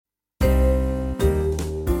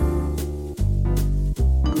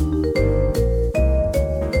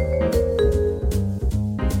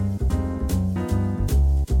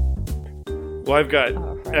Well, I've got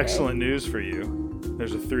Friday. excellent news for you.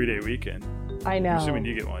 There's a 3-day weekend. I know. I'm assuming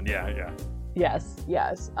you get one. Yeah.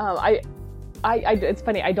 Yes. I it's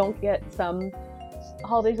funny. I don't get some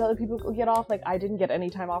holidays other people get off. Like, I didn't get any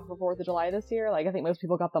time off for 4th of July this year. Like, I think most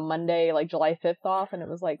people got the Monday, like July 5th off, and it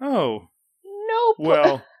was like, oh, nope.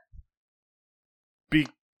 Well,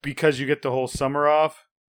 because you get the whole summer off?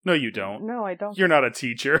 No, you don't. No, I don't. You're not a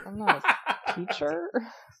teacher. I'm not a teacher.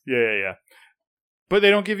 Yeah. But they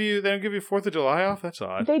don't give you 4th of July off? That's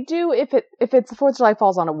odd. They do if it's the 4th of July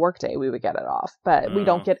falls on a work day, we would get it off. But we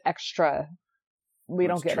don't get extra. We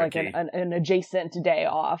don't get tricky. like an adjacent day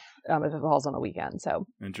off if it falls on a weekend. So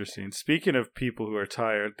interesting. Speaking of people who are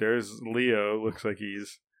tired, there's Leo. Looks like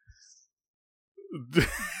he's.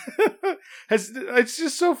 It's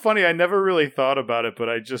just so funny. I never really thought about it, but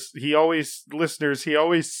he always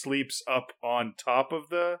sleeps up on top of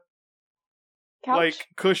the couch? Like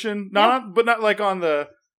cushion, but not like on the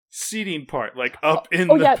seating part, like up in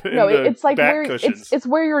it's like back where cushions. It's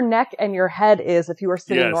where your neck and your head is if you were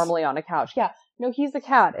sitting normally on a couch. Yeah, no, he's a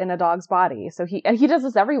cat in a dog's body, so he does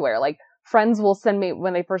this everywhere. Like, friends will send me,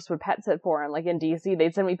 when they first would pet sit for him, like in DC,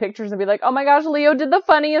 they'd send me pictures and be like, "Oh my gosh, Leo did the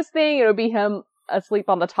funniest thing." It would be him asleep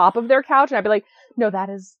on the top of their couch, and I'd be like, "No, that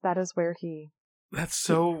is where he." That's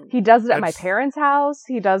so. He does it at my parents' house.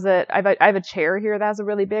 He does it. I have a chair here that has a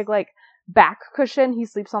really big like back cushion. He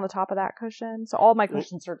sleeps on the top of that cushion, so all my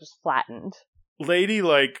cushions are just flattened. Lady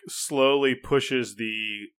like slowly pushes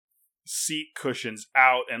the seat cushions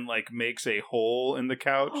out and like makes a hole in the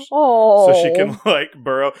couch so she can like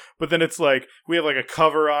burrow, but then it's like we have like a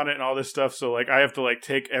cover on it and all this stuff, so like I have to like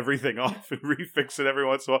take everything off and refix it every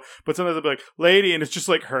once in a while, but sometimes I'll be like, "Lady," and it's just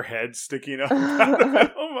like her head sticking up out of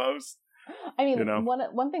it almost. I mean,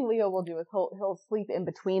 one thing Leo will do is he'll sleep in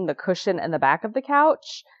between the cushion and the back of the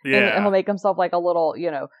couch, and he'll make himself like a little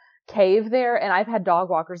cave there, and I've had dog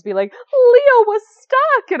walkers be like, "Leo was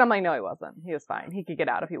stuck," and I'm like, "No, he wasn't. He was fine. He could get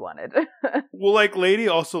out if he wanted." Well, like, Lady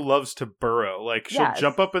also loves to burrow. Like, she'll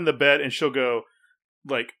jump up in the bed and she'll go,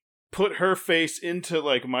 like, put her face into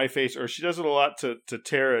like my face, or she does it a lot to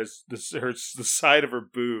Tara's the side of her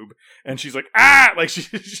boob, and she's like, "Ah!" Like she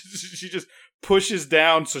just pushes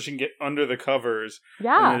down so she can get under the covers.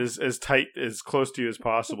 Yeah, and it is as tight, as close to you as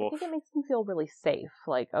possible. I think it makes them feel really safe.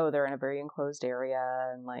 Like, oh, they're in a very enclosed area,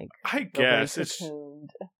 and like, I guess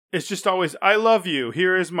it's just always, "I love you.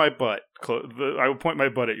 Here is my butt." I will point my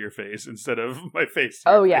butt at your face instead of my face.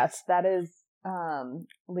 Oh yes, that is.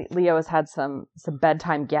 Leo has had some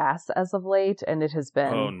bedtime gas as of late, and it has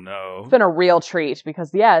been it's been a real treat,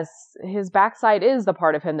 because yes, his backside is the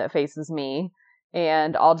part of him that faces me,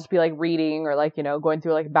 and I'll just be like reading or like going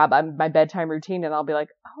through like my bedtime routine, and I'll be like,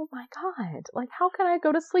 "Oh my god, like how can I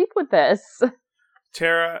go to sleep with this?"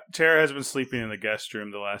 Tara has been sleeping in the guest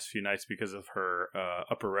room the last few nights because of her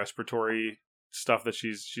upper respiratory stuff that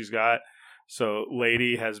she's got. So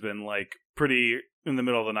Lady has been like pretty in the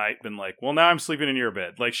middle of the night, been like, "Well, now I'm sleeping in your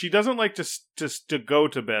bed." Like, she doesn't like to go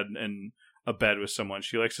to bed in a bed with someone.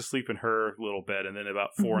 She likes to sleep in her little bed, and then about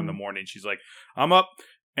 4 in the morning, she's like, "I'm up."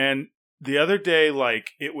 And the other day,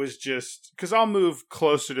 like, it was just because I'll move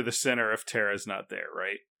closer to the center if Tara's not there,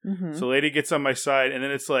 right? Mm-hmm. So Lady gets on my side, and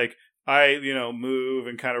then it's like I move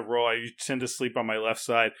and kind of roll. I tend to sleep on my left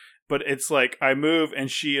side. But it's like I move and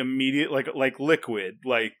she immediately, like liquid,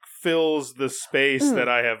 like fills the space that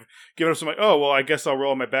I have given her. So I'm like, "Oh, well, I guess I'll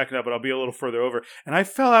roll on my back now, but I'll be a little further over." And I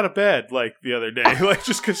fell out of bed like the other day, like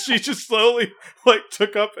just because she just slowly like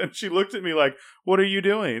took up and she looked at me like, "What are you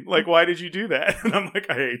doing? Like, why did you do that?" And I'm like,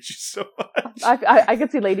 "I hate you so much." I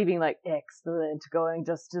could see Lady being like, "Excellent, going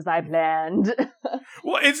just as I planned."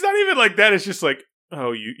 Well, it's not even like that. It's just like,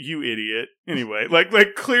 "Oh, you idiot." Anyway,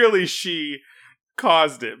 like clearly she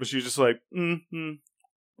caused it, but she was just like,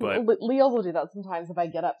 But Leo will do that sometimes. If I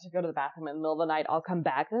get up to go to the bathroom in the middle of the night, I'll come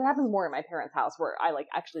back. It happens more in my parents' house, where I like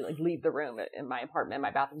actually like leave the room in my apartment.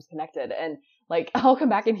 My bathroom's connected, and like I'll come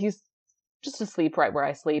back and he's just asleep right where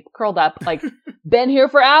I sleep, curled up. Like, "Been here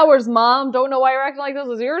for hours, Mom. Don't know why you're acting like this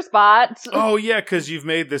is your spot." Oh yeah, because you've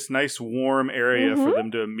made this nice warm area for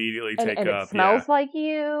them to immediately take and up. It smells like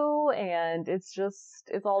you, and it's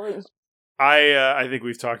always. I think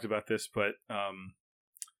we've talked about this, but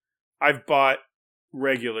I've bought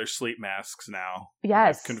regular sleep masks now.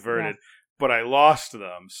 Yes. I've converted, but I lost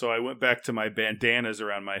them, so I went back to my bandanas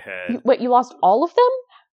around my head. Wait, you lost all of them?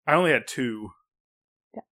 I only had 2.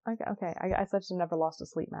 Yeah. Okay. I such a never lost a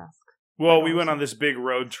sleep mask. Well, we went on this big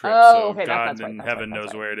road trip, okay, God in heaven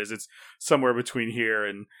knows where it is. It's somewhere between here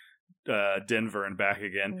and Denver and back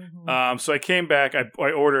again. Mm-hmm. So I came back.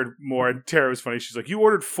 I ordered more. And Tara was funny. She's like, "You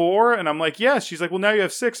ordered 4?" And I'm like, "Yes." She's like, "Well, now you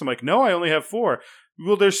have 6." I'm like, "No, I only have 4."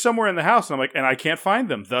 well, there's somewhere in the house. And I'm like, and I can't find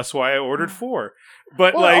them. That's why I ordered 4.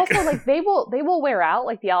 But well, also, like, they will wear out.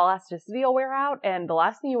 Like, the elasticity will wear out. And the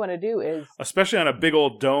last thing you want to do is... Especially on a big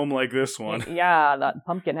old dome like this one. Yeah, that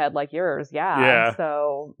pumpkin head like yours. Yeah.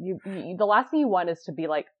 So you the last thing you want is to be,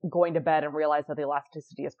 like, going to bed and realize that the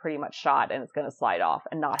elasticity is pretty much shot and it's going to slide off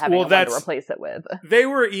and not having one to replace it with. They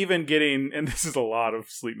were even getting, and this is a lot of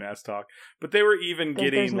sleep mask talk, but they were even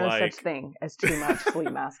getting, there's no such thing as too much sleep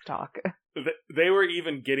mask talk. They were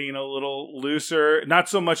even getting a little looser. Not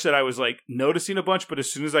so much that I was, like, noticing a bunch, but as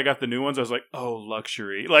soon as I got the new ones, I was like, oh,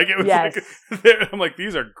 luxury. Like, it was like, I'm like,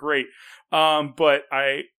 these are great. But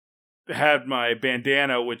I had my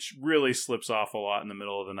bandana, which really slips off a lot in the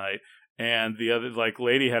middle of the night. And the other, like,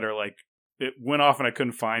 lady had her, like, it went off and I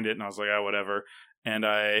couldn't find it. And I was like, oh, whatever. And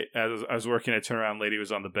as I was working, I turned around, lady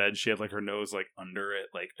was on the bed. She had, like, her nose, like, under it,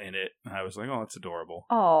 like, in it. And I was like, oh, that's adorable.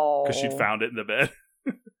 Oh. Because she'd found it in the bed.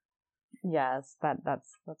 Yes,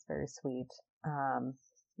 that's very sweet.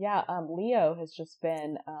 Leo has just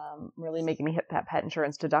been really making me hit that pet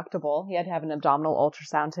insurance deductible. He had to have an abdominal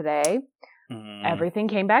ultrasound today. Everything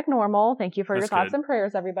came back normal. Thank you for your thoughts and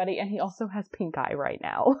prayers, everybody. And he also has pink eye right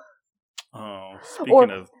now. Oh,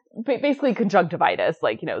 speaking of... Basically conjunctivitis,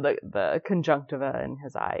 like, you know, the conjunctiva in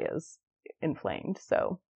his eye is inflamed.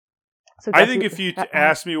 So I think if you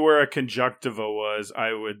asked me where a conjunctiva was,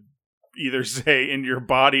 I would either say in your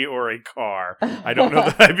body or a car. I don't know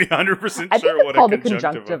that I'd be 100% sure what a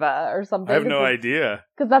conjunctiva or something. I have no idea.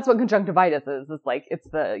 Because that's what conjunctivitis is. It's like, it's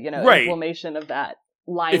the, you know, inflammation of that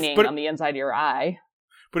lining on the inside of your eye.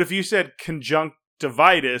 But if you said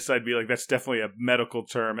conjunctivitis, I'd be like, that's definitely a medical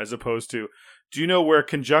term, as opposed to, do you know where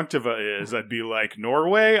conjunctiva is? I'd be like,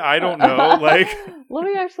 Norway? I don't know. Like, let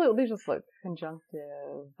me just look.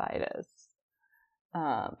 Conjunctivitis.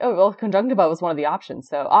 Conjunctiva was one of the options.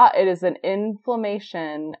 So, it is an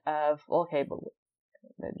inflammation of,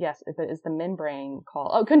 yes, it is the membrane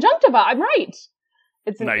called, conjunctiva, I'm right!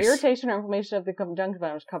 It's an irritation or inflammation of the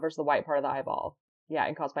conjunctiva, which covers the white part of the eyeball. Yeah,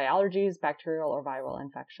 and caused by allergies, bacterial, or viral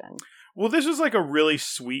infection. Well, this was like a really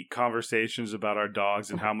sweet conversations about our dogs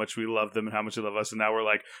and how much we love them and how much they love us, and now we're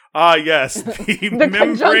like, yes, the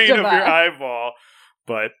membrane of your eyeball.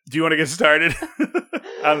 But do you want to get started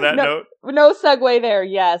on that note? No segue there.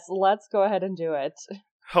 Yes, let's go ahead and do it.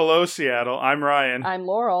 Hello, Seattle. I'm Ryan. I'm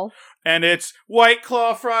Laurel. And it's White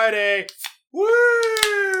Claw Friday.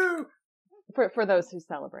 Woo! For those who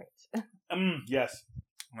celebrate. Yes.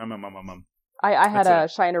 I had a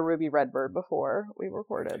Shiner Ruby Redbird before we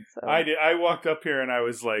recorded. So I did. I walked up here and I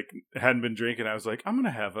was like, hadn't been drinking. I was like, I'm going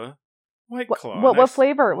to have a White Claw. What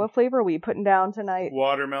flavor? What flavor are we putting down tonight?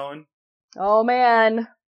 Watermelon. Oh, man.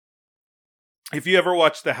 If you ever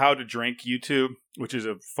watch the How to Drink YouTube, which is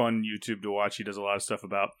a fun YouTube to watch, he does a lot of stuff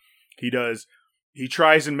about. He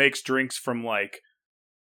tries and makes drinks from, like,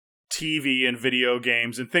 TV and video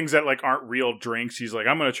games and things that, like, aren't real drinks. He's like,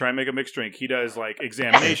 I'm going to try and make a mixed drink. He does, like,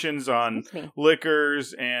 examinations on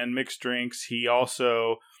liquors and mixed drinks. He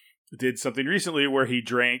also did something recently where he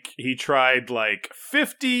tried, like,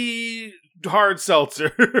 50 hard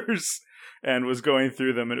seltzers and was going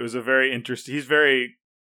through them, and it was a very interesting...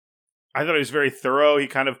 I thought he was very thorough. He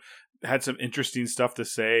kind of had some interesting stuff to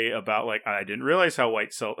say about, like, I didn't realize how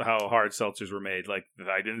hard seltzers were made. Like,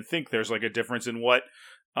 I didn't think there's, like, a difference in what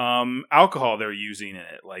alcohol they're using in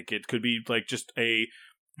it. Like, it could be, like, just a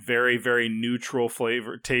very, very neutral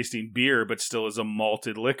flavor tasting beer, but still is a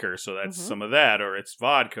malted liquor. So that's some of that, or it's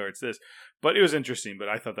vodka, or it's this. But it was interesting, but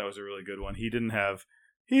I thought that was a really good one. He didn't have...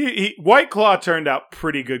 White Claw turned out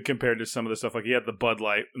pretty good compared to some of the stuff. Like, he had the Bud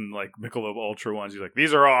Light and, like, Michelob Ultra ones. He's like,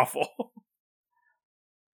 these are awful.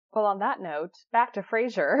 Well, on that note, back to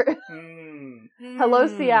Frasier. Hello,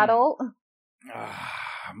 Seattle.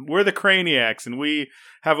 We're the Craniacs, and we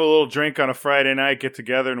have a little drink on a Friday night, get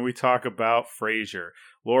together, and we talk about Frasier.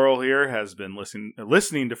 Laurel here has been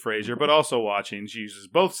listening to Frasier, but also watching. She uses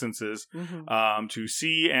both senses to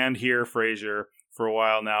see and hear Frasier. For a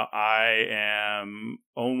while now. I am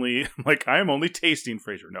only tasting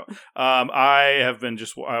Frasier. No, I have been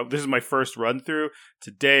this is my first run through.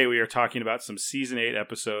 Today we are talking about some season 8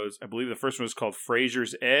 episodes. I believe the first one is called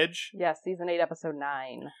Frasier's Edge. Yes, season 8, episode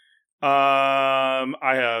 9.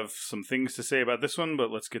 I have some things to say about this one,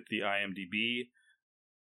 but let's get the IMDb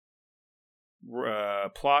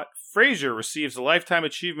plot. Frasier receives a Lifetime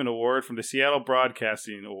Achievement Award from the Seattle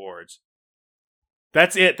Broadcasting Awards.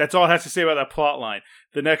 That's it. That's all it has to say about that plot line.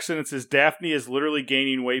 The next sentence is, Daphne is literally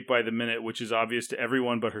gaining weight by the minute, which is obvious to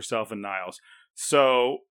everyone but herself and Niles.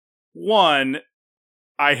 So, one,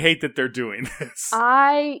 I hate that they're doing this.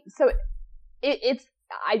 It's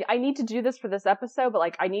I need to do this for this episode, but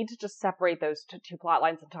like I need to just separate those two plot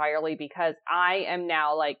lines entirely, because I am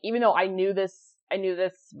now like, even though I knew this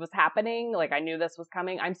was happening, like I knew this was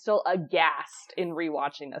coming, I'm still aghast in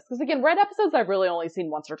rewatching this. Because again, Red episodes I've really only seen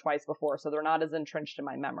once or twice before, so they're not as entrenched in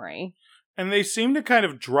my memory. And they seem to kind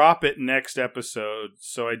of drop it next episode,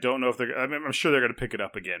 so I don't know if they're... I mean, I'm sure they're going to pick it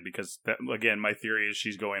up again, because, again, my theory is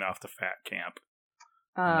she's going off to fat camp.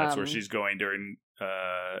 And that's where she's going during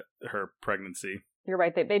her pregnancy. You're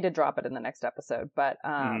right, they did drop it in the next episode, but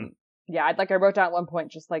yeah, I wrote down at one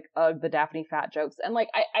point just like, the Daphne fat jokes. And like,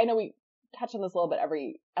 I know we touch on this a little bit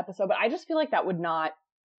every episode, but I just feel like that would not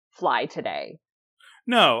fly today.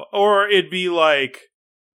 No, or it'd be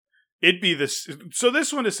this. So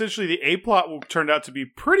this one, essentially, the A plot turned out to be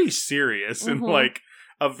pretty serious in like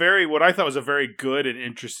a very, what I thought was a very good and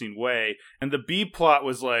interesting way. And the B plot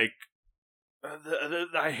was like,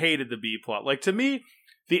 I hated the B plot. Like, to me,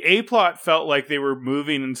 the A plot felt like they were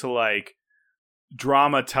moving into like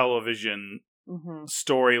drama television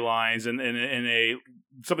storylines and a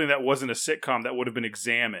something that wasn't a sitcom that would have been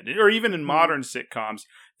examined, or even in modern sitcoms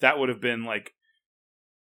that would have been like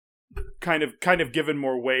kind of given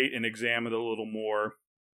more weight and examined a little more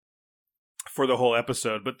for the whole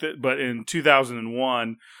episode. But in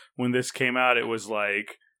 2001, when this came out, it was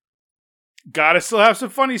like, gotta still have some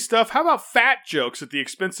funny stuff. How about fat jokes at the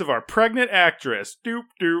expense of our pregnant actress? Doop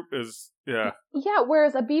doop is. Yeah. Yeah,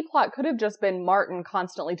 whereas a B plot could have just been Martin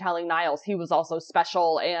constantly telling Niles he was also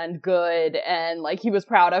special and good and like he was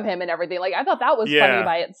proud of him and everything. Like, I thought that was funny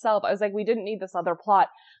by itself. I was like, we didn't need this other plot.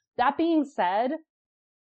 That being said,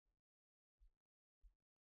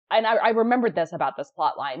 and I remembered this about this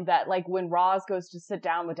plot line, that like when Roz goes to sit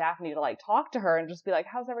down with Daphne to like talk to her and just be like,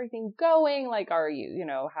 how's everything going? Like, are you,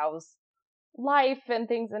 how's life and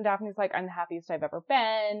things, and Daphne's like, I'm the happiest I've ever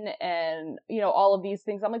been, and all of these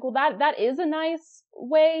things. I'm like, well, that is a nice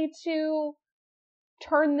way to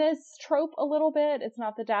turn this trope a little bit. It's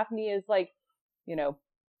not that Daphne is like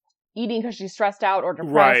eating because she's stressed out or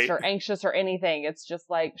depressed or anxious or anything. It's just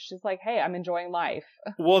like, she's like, hey, I'm enjoying life.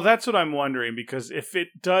 Well, that's what I'm wondering, because if it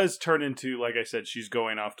does turn into, like I said, she's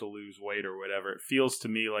going off to lose weight or whatever, it feels to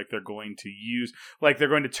me like they're going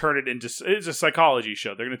to turn it into, it's a psychology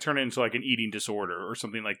show. They're going to turn it into like an eating disorder or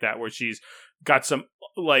something like that, where she's got some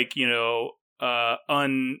like,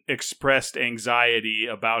 unexpressed anxiety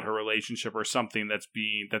about her relationship or something that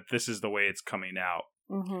this is the way it's coming out.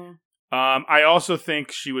 Mm-hmm. I also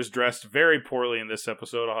think she was dressed very poorly in this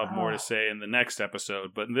episode. I'll have more to say in the next episode.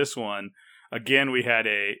 But in this one, again, we had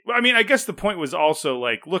I guess the point was also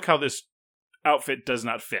like, look how this outfit does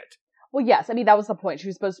not fit. Well, yes. I mean, that was the point. She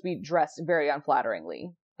was supposed to be dressed very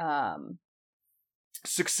unflatteringly.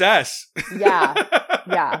 Success. Yeah.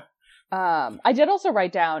 Yeah. I did also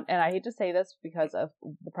write down, and I hate to say this because of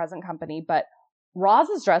the present company, but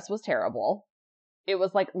Roz's dress was terrible. It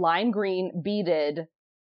was like lime green, beaded.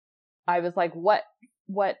 I was like, what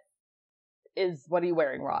are you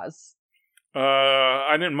wearing, Roz?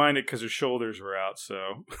 I didn't mind it because her shoulders were out,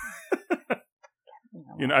 so.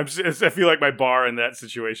 I feel like my bar in that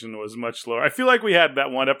situation was much lower. I feel like we had that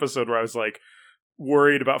one episode where I was like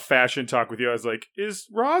worried about fashion talk with you. I was like, is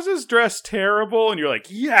Roz's dress terrible? And you're like,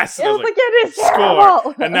 yes. And I was like, it is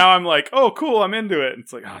terrible. And now I'm like, oh, cool, I'm into it. And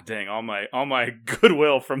it's like, oh, dang, all my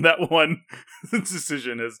goodwill from that one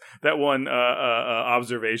decision is that one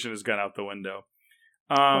observation has gone out the window.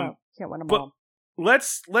 Can't win them all.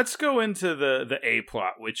 Let's go into the A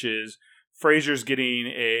plot, which is Frasier's getting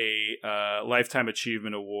a Lifetime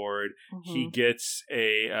Achievement Award. Mm-hmm. He gets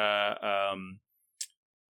a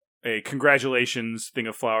congratulations thing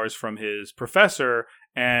of flowers from his professor,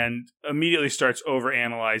 and immediately starts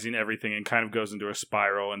overanalyzing everything and kind of goes into a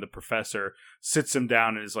spiral, and the professor sits him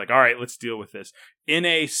down and is like, all right, let's deal with this. In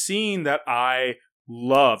a scene that I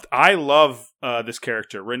loved. I love this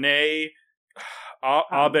character, Renee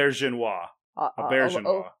Auberjonois.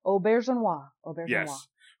 Auberjonois. Yes.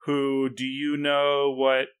 Who, do you know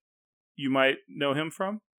what you might know him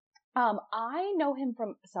from? I know him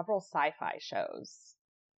from several sci-fi shows.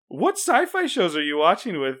 What sci-fi shows are you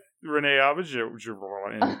watching with Renee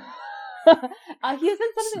Auberjonois? He was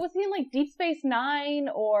in something. Was he in like Deep Space Nine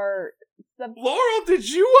or something? Laurel, did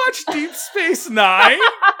you watch Deep Space Nine?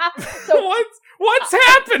 So what's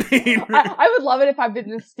happening? I would love it if I've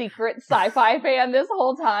been a secret sci-fi fan this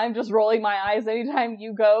whole time, just rolling my eyes anytime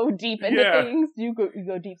you go deep into things. You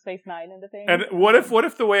go Deep Space Nine into things. And what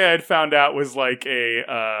if the way I had found out was like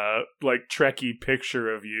a like Trekkie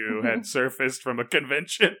picture of you had surfaced from a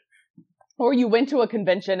convention? Or you went to a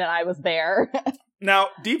convention and I was there. Now,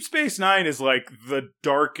 Deep Space Nine is like the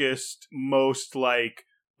darkest, most like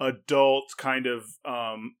adult kind of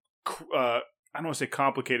I don't want to say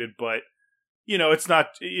complicated, but, you know, it's not,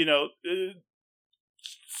 you know,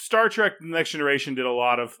 Star Trek The Next Generation did a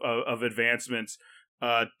lot of advancements.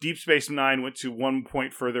 Deep Space Nine went to one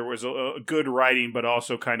point further, was a good writing, but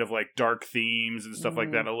also kind of like dark themes and stuff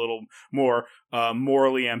like that, a little more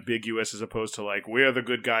morally ambiguous as opposed to like, we're the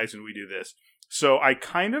good guys and we do this. So I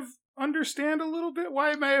kind of understand a little bit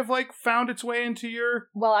why it may have like found its way into your...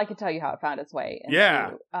 Well, I could tell you how it found its way into...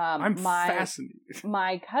 Yeah, I'm fascinated.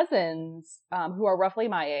 My cousins, who are roughly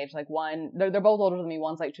my age, like one, they're both older than me,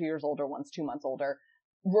 one's like 2 years older, one's 2 months older,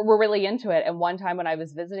 were really into it. And one time when I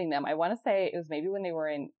was visiting them, I want to say it was maybe when they were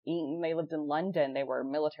in Eton, they lived in London, they were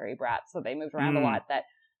military brats, so they moved around a lot.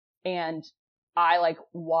 And I like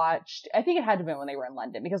watched, I think it had to have been when they were in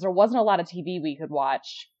London, because there wasn't a lot of TV we could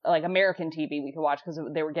watch, like American TV we could watch, because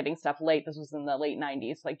they were getting stuff late. This was in the late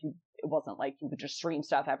 90s. Like it wasn't like you could just stream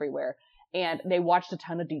stuff everywhere. And they watched a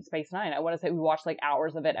ton of Deep Space Nine. I want to say we watched like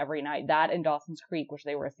hours of it every night. That and Dawson's Creek, which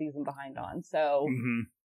they were a season behind on. So,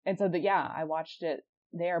 and so I watched it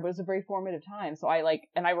there, but it was a very formative time. So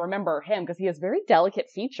and I remember him because he has very delicate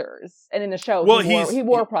features, and in the show, he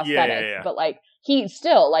wore prosthetics, but like he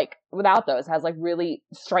still, like without those, has like really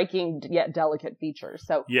striking yet delicate features.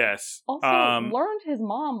 So yes, also learned his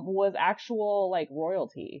mom was actual like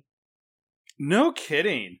royalty. No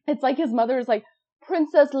kidding. It's like his mother is like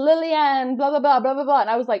Princess Lillian, blah blah blah blah blah blah, and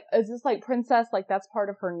I was like, is this like princess? Like that's part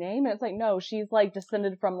of her name? And it's like, no, she's like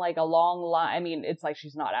descended from like a long line. I mean, it's like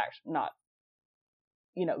she's not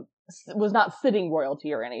you know, was not sitting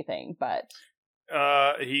royalty or anything, but...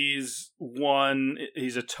 He's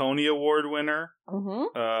a Tony Award winner. He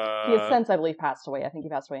has since, I believe, passed away. I think he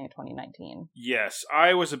passed away in 2019. Yes,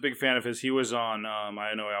 I was a big fan of his. He was on,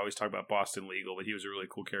 I know I always talk about Boston Legal, but he was a really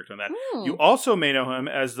cool character on that. You also may know him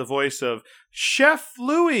as the voice of Chef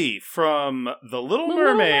Louis from The Little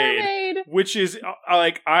Mermaid, which is,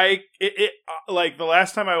 like, like, the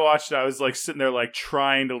last time I watched it, I was, like, sitting there, like,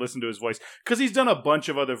 trying to listen to his voice, because he's done a bunch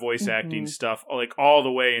of other voice acting stuff, like, all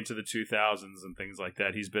the way into the 2000s and things like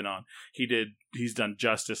that. He's done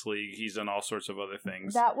Justice League, he's done all sorts of other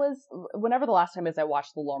things. That was, whenever the last time is I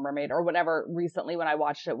watched The Little Mermaid, or whenever recently when I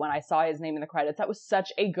watched it, when I saw his name in the credits, that was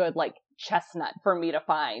such a good, like, chestnut for me to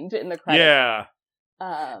find in the credits. Yeah.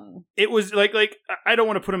 It was like I don't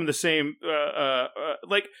want to put him in the same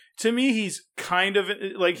like, to me he's kind of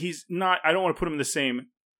like, he's not, I don't want to put him in the same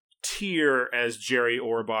tier as Jerry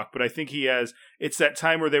Orbach, but I think it's that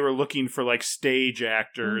time where they were looking for like stage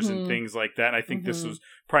actors and things like that, and I think this was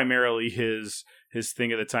primarily his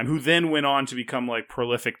thing at the time, who then went on to become like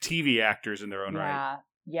prolific TV actors in their own right.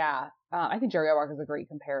 Yeah. I think Jerry Orbach is a great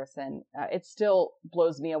comparison. It still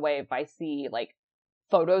blows me away if I see like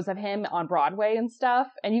photos of him on Broadway and stuff,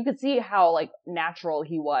 and you could see how like natural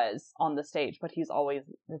he was on the stage, but he's always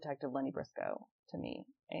Detective Lenny Briscoe to me,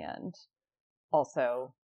 and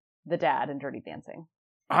also the dad in Dirty Dancing.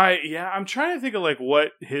 I'm trying to think of like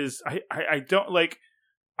what his I don't like.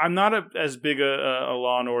 I'm not as big a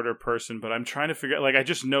Law and Order person, but I'm trying to figure out, like, I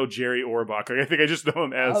just know Jerry Orbach. Like, I think I just know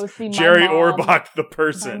him as Jerry Orbach, the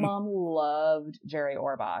person. My mom loved Jerry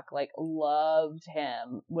Orbach. Like, loved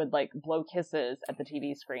him. Would, like, blow kisses at the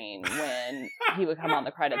TV screen when he would come on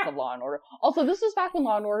the credits of Law and Order. Also, this was back when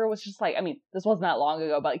Law and Order was just, like, I mean, this wasn't that long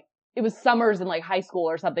ago, but, like, it was summers in like high school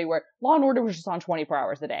or something where Law and Order was just on 24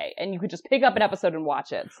 hours a day, and you could just pick up an episode and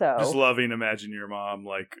watch it. So just loving, imagine your mom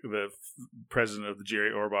like the president of the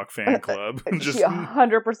Jerry Orbach fan club. She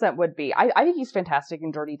 100% would be. I think he's fantastic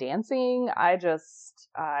in Dirty Dancing. But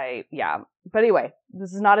anyway,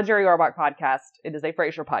 this is not a Jerry Orbach podcast. It is a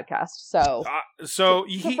Frasier podcast. So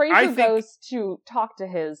Frasier goes to talk to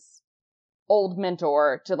his old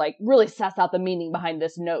mentor to like really suss out the meaning behind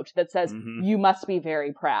this note that says, you must be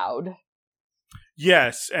very proud.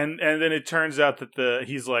 Yes, and then it turns out that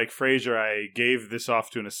he's like, Frasier, I gave this off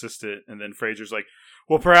to an assistant, and then Frasier's like,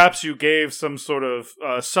 well, perhaps you gave some sort of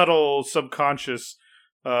subtle subconscious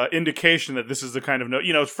indication that this is the kind of note.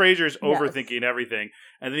 You know, Frasier's overthinking everything,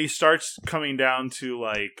 and then he starts coming down to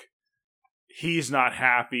like, he's not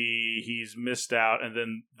happy, he's missed out, and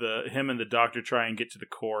then him and the doctor try and get to the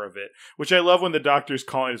core of it, which I love when the doctor's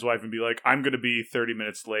calling his wife and be like, I'm going to be 30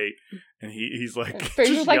 minutes late, and he's like,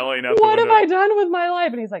 just yelling out the window. What have I done with my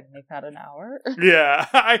life? And he's like, make that an hour. Yeah,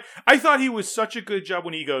 I thought he was such a good job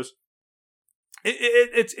when he goes,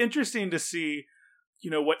 it's interesting to see,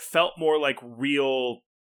 you know, what felt more like real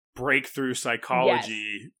breakthrough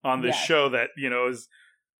psychology on this show that, you know, is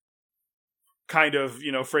kind of,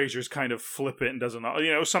 you know, Frasier's kind of flippant and doesn't,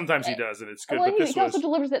 you know, sometimes he does, and it's good. Well, but he also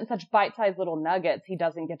delivers it in such bite-sized little nuggets. He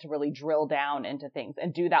doesn't get to really drill down into things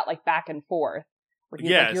and do that like back and forth. Where he's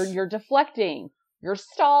like, you're deflecting, you're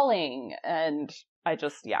stalling, and I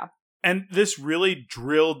just, And this really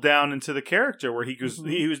drilled down into the character where he was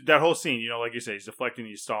that whole scene, like you say, he's deflecting,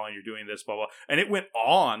 he's stalling, you're doing this, blah, blah. And it went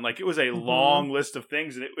on. Like, it was a long list of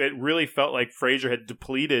things. And it really felt like Frasier had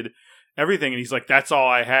depleted everything. And he's like, that's all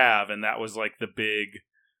I have. And that was like the big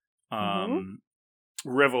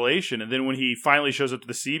revelation. And then when he finally shows up to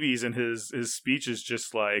the CBs and his speech is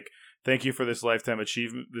just like, thank you for this lifetime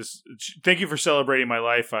achievement. Thank you for celebrating my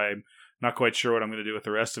life. I'm not quite sure what I'm going to do with the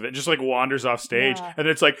rest of it. Just like wanders off stage, and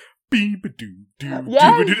it's like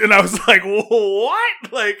and I was like,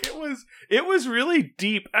 what? Like, it was really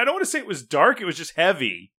deep. I don't want to say it was dark. It was just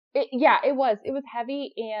heavy. It was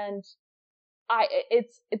heavy, and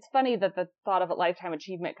it's funny that the thought of a lifetime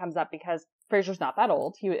achievement comes up because Frasier's not that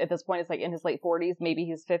old. He at this point is like in his late 40s, maybe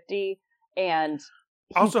he's 50, and.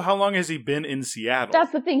 Also, how long has he been in Seattle?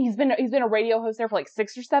 That's the thing. He's been a radio host there for like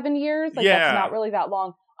 6 or 7 years. Like, that's not really that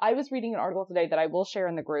long. I was reading an article today that I will share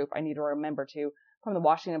in the group. I need to remember to, from the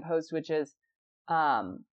Washington Post, which is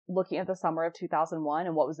looking at the summer of 2001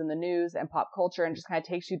 and what was in the news and pop culture, and just kind of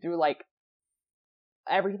takes you through like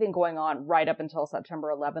everything going on right up until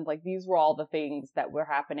September 11th. Like, these were all the things that were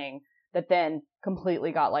happening that then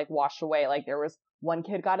completely got like washed away. Like, there was one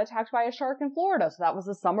kid got attacked by a shark in Florida. So that was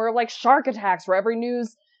the summer of like shark attacks where every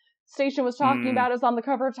news station was talking about it. Was on the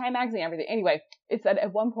cover of Time magazine, everything. Anyway, it said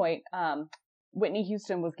at one point, Whitney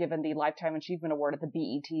Houston was given the Lifetime Achievement Award at the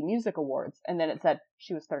BET Music Awards. And then it said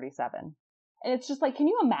she was 37. And it's just like, can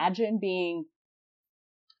you imagine being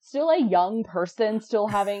still a young person, still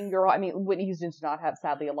having Whitney Houston did not have,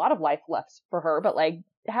 sadly, a lot of life left for her, but like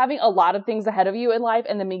having a lot of things ahead of you in life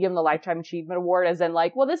and then being given the Lifetime Achievement Award as in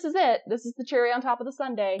like, well, this is it. This is the cherry on top of the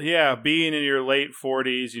sundae. Yeah, being in your late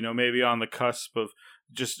 40s, maybe on the cusp of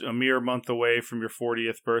just a mere month away from your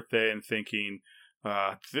 40th birthday and thinking,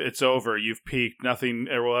 it's over. You've peaked. Nothing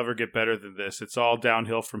will ever get better than this. It's all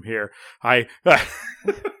downhill from here.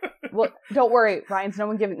 Well, don't worry, Ryan. No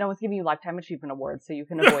one's giving you Lifetime Achievement Awards, so you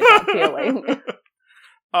can avoid that feeling.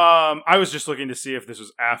 I was just looking to see if this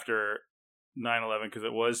was after 9/11 because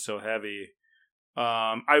it was so heavy.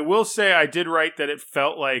 I will say I did write that it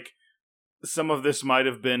felt like some of this might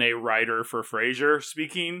have been a writer for Frasier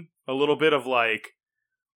speaking. A little bit of like,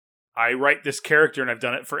 I write this character and I've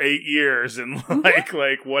done it for 8 years, and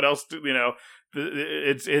like what else do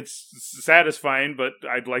it's satisfying, but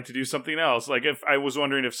I'd like to do something else. Like, if I was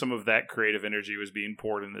wondering if some of that creative energy was being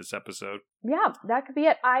poured in this episode. Yeah, that could be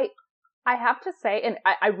it. I have to say, and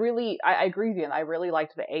I agree with you, and I really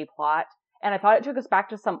liked the A plot, and I thought it took us back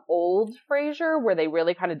to some old Frasier where they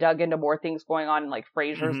really kind of dug into more things going on in like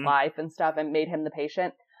Frasier's life and stuff and made him the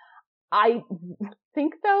patient. I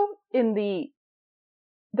think though, in the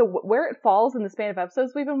where it falls in the span of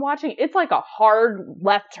episodes we've been watching, it's like a hard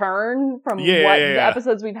left turn from the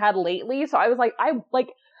episodes we've had lately. So I was like, I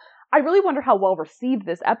really wonder how well received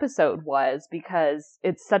this episode was, because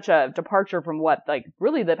it's such a departure from what like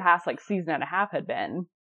really the past like season and a half had been.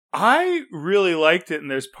 I really liked it, and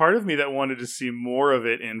there's part of me that wanted to see more of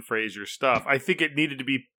it in Frasier stuff. I think it needed to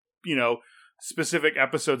be, specific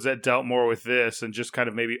episodes that dealt more with this and just kind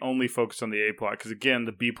of maybe only focus on the A plot. Because again,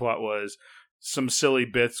 the B plot was some silly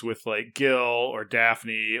bits with like Gil or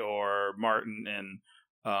Daphne or Martin and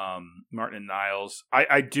Niles.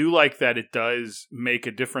 I do like that it does make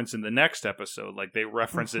a difference in the next episode. Like, they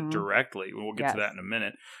reference it directly. We'll get to that in a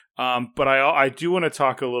minute. But I do want to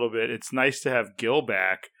talk a little bit. It's nice to have Gil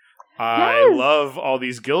back. I love all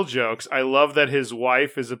these Gil jokes. I love that his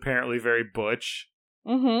wife is apparently very butch.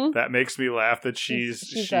 Mm-hmm. That makes me laugh that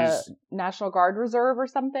she's a National Guard reserve or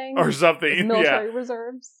something. Military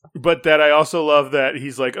reserves. But that I also love that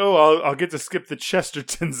he's like, oh, I'll get to skip the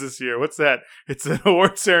Chestertons this year. What's that? It's an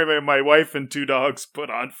award ceremony my wife and 2 dogs put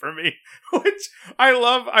on for me. Which I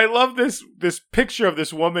love. I love this picture of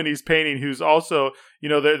this woman he's painting who's also,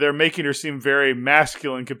 they're making her seem very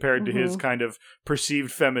masculine compared to his kind of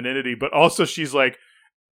perceived femininity. But also she's like,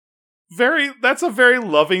 that's a very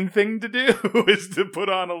loving thing to do, is to put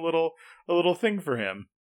on a little thing for him.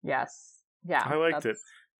 Yes. Yeah. I liked it.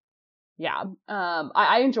 Yeah.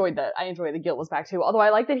 I enjoyed that. I enjoyed that Gil was back too. Although I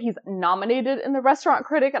like that he's nominated in the Restaurant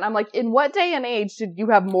Critic, and I'm like, in what day and age did you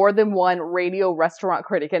have more than one radio restaurant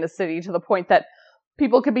critic in a city to the point that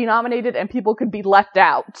people could be nominated and people could be left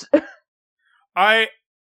out? I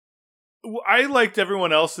liked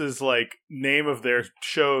everyone else's like name of their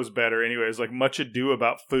shows better. Anyways, like Much Ado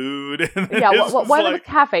About Food. And one was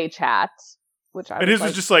Cafe Chat, which his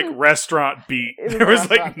was just like Restaurant Beat. There was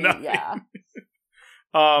like nothing. Yeah.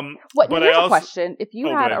 Here's a question: if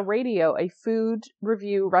you had a food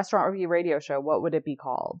review, restaurant review radio show, what would it be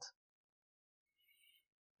called?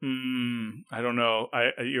 I don't know.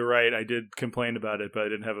 You're right. I did complain about it, but I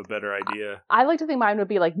didn't have a better idea. I like to think mine would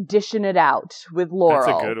be like dishing it out with Laurel.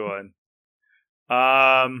 That's a good one.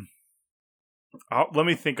 Let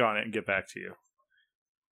me think on it and get back to you.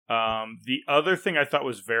 The other thing I thought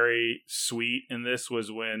was very sweet in this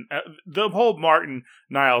was when the whole Martin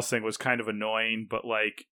Niles thing was kind of annoying, but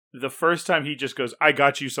like the first time he just goes, "I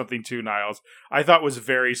got you something too, Niles," I thought was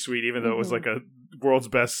very sweet, even though it was like a world's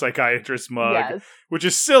best psychiatrist mug, which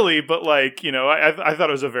is silly, but like, you know, I thought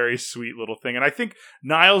it was a very sweet little thing. And I think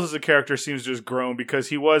Niles as a character seems to have grown because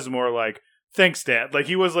he was more like, "Thanks, Dad." Like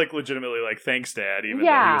he was like legitimately like, "Thanks, Dad," even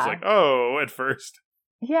though he was like, "Oh," at first.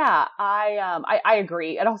 Yeah, I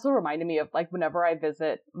agree. It also reminded me of like whenever I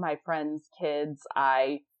visit my friends' kids,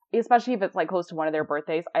 especially if it's like close to one of their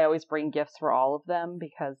birthdays, I always bring gifts for all of them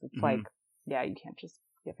because it's like, yeah, you can't just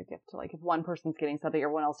give a gift to like if one person's getting something,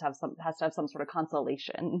 everyone else has to have some sort of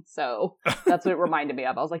consolation. So that's what it reminded me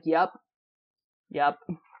of. I was like, yep.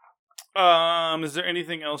 Is there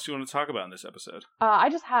anything else you want to talk about in this episode? I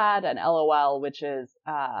just had an LOL, which is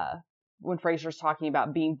when Frasier's talking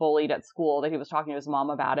about being bullied at school, that he was talking to his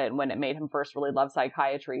mom about it, and when it made him first really love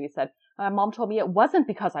psychiatry, he said, "My mom told me it wasn't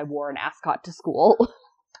because I wore an ascot to school."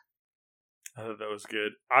 I thought that was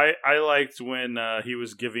good. I liked when he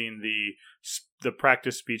was giving the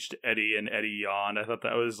practice speech to Eddie, and Eddie yawned. I thought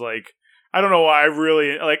that was like, I don't know why, I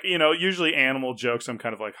really, like, you know, usually animal jokes I'm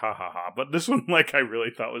kind of like, ha ha ha, but this one, like, I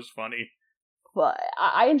really thought was funny. Well,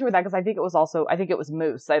 I enjoyed that because I think it was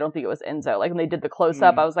Moose. I don't think it was Enzo. Like when they did the close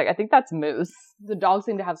up, I was like, I think that's Moose. The dog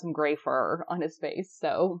seemed to have some gray fur on his face.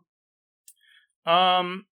 So,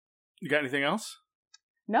 you got anything else?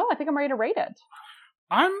 No, I think I'm ready to rate it.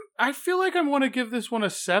 I feel like I want to give this one a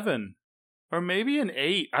 7 or maybe an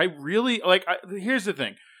 8. I really like. Here's the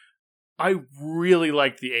thing. I really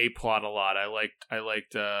liked the A plot a lot. I liked.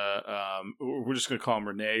 We're just gonna call him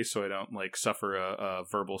Renee, so I don't like suffer a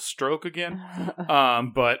verbal stroke again.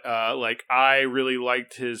 But like I really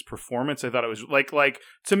liked his performance. I thought it was like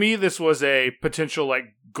to me this was a potential like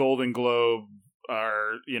Golden Globe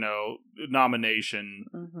or nomination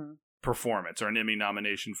performance or an Emmy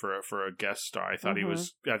nomination for a guest star. I thought he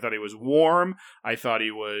was warm. I thought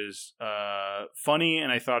he was funny,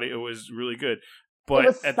 and I thought it was really good. But it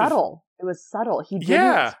was subtle. It was subtle. He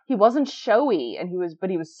wasn't showy,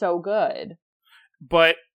 but he was so good.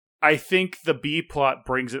 But I think the B plot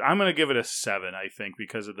brings it. I'm going to give it a 7, I think,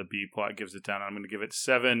 because of the B plot gives it down. I'm going to give it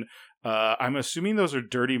 7. I'm assuming those are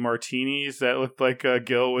dirty martinis that looked like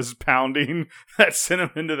Gil was pounding that sent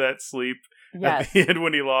him into that sleep at the end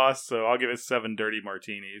when he lost. So I'll give it 7 dirty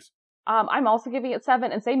martinis. I'm also giving it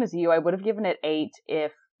 7, and same as you, I would have given it 8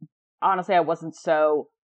 if, honestly, I wasn't so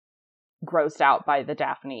grossed out by the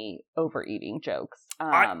Daphne overeating jokes. So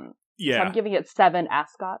I'm giving it 7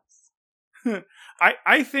 ascots.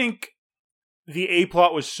 I think the A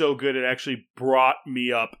plot was so good it actually brought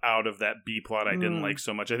me up out of that B plot I didn't like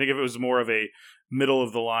so much. I think if it was more of a middle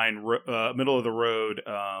of the road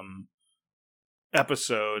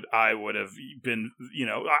episode, I would have been,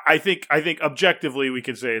 I think objectively we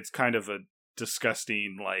could say it's kind of a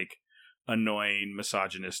disgusting, like, annoying,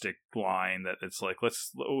 misogynistic line that it's like,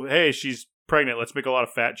 hey, she's pregnant, let's make a lot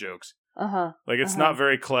of fat jokes. Like, it's not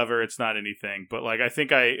very clever, it's not anything, but like I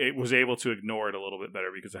think I was able to ignore it a little bit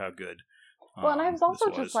better because of how good. Well, and I was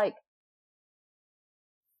also just like,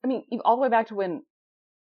 I mean, all the way back to when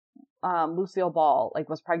Lucille Ball like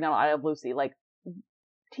was pregnant on I Love Lucy. Like,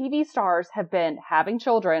 TV stars have been having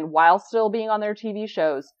children while still being on their TV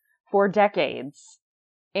shows for decades,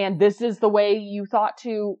 and this is the way you thought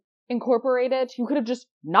to incorporate it. You could have just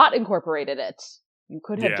not incorporated it. You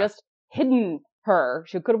could have just hidden her.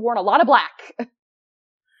 She could have worn a lot of black.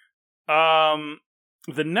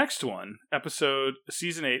 The next one,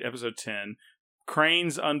 season 8, episode 10,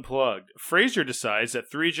 Cranes Unplugged. Frasier decides that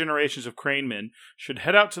 3 generations of crane men should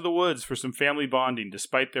head out to the woods for some family bonding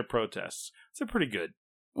despite their protests. It's a pretty good.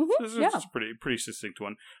 This is a pretty succinct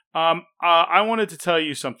one. I wanted to tell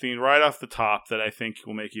you something right off the top that I think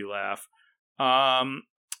will make you laugh.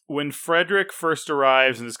 When Frederick first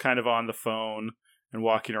arrives and is kind of on the phone and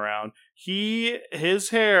walking around, his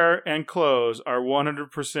hair and clothes are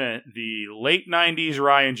 100% the late 90s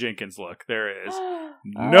Ryan Jenkins look. There is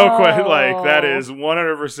no question. Like, that is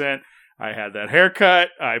 100%. I had that haircut.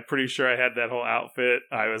 I'm pretty sure I had that whole outfit.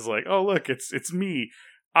 I was like, oh, look, it's me.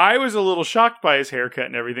 I was a little shocked by his haircut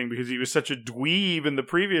and everything because he was such a dweeb in the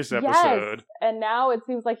previous episode. Yes, and now it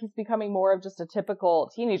seems like he's becoming more of just a typical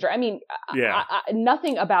teenager. I mean,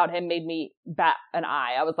 nothing about him made me bat an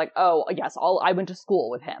eye. I was like, oh, yes, I went to school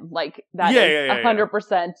with him. Like, that is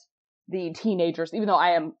 100% the teenagers, even though I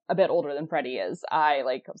am a bit older than Freddie is. I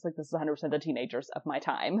was like, this is 100% the teenagers of my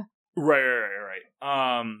time. Right.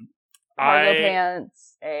 Cargo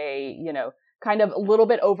pants, a, kind of a little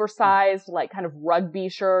bit oversized, like kind of rugby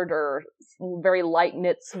shirt or very light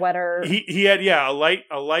knit sweater. He had, a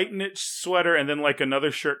light knit sweater and then like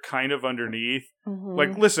another shirt kind of underneath. Mm-hmm.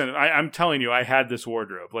 Like, listen, I'm telling you, I had this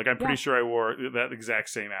wardrobe. Like, I'm pretty sure I wore that exact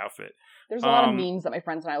same outfit. There's a lot of memes that my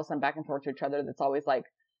friends and I will send back and forth to each other that's always like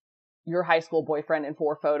your high school boyfriend in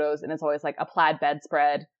 4 photos, and it's always like a plaid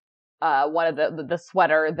bedspread, one of the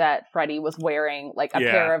sweater that Freddie was wearing, like a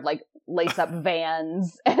pair of like lace up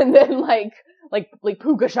Vans, and then like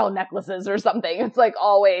puka shell necklaces or something. It's like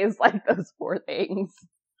always like those 4 things.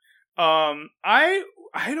 I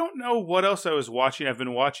don't know what else I was watching. I've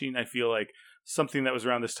been watching, I feel like, something that was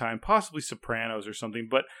around this time, possibly Sopranos or something,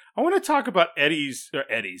 but I want to talk about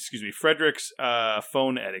Frederick's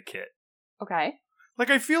phone etiquette. Okay. Like,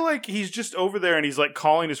 I feel like he's just over there and he's like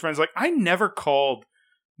calling his friends. Like, I never called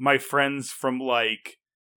my friends from, like,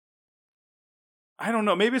 I don't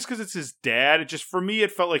know, maybe it's because it's his dad. It just, for me,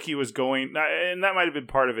 it felt like he was going, and that might have been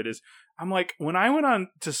part of it, is I'm like, when I went on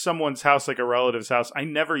to someone's house, like a relative's house, I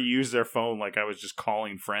never used their phone like I was just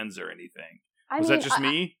calling friends or anything. Was that just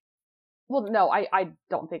me? Well, no, I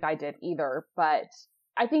don't think I did either, but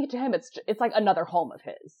I think to him it's like another home of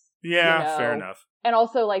his. Yeah, fair enough. And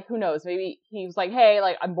also, like, who knows, maybe he was like, hey,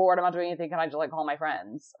 like, I'm bored, I'm not doing anything, can I just, like, call my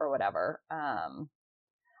friends or whatever.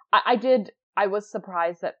 I was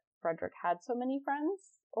surprised that Frederick had so many friends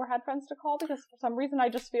or had friends to call, because for some reason I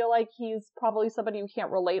just feel like he's probably somebody who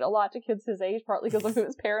can't relate a lot to kids his age, partly because of who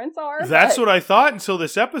his parents are. That's what I thought until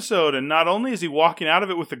this episode, and not only is he walking out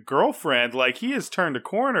of it with a girlfriend, like, he has turned a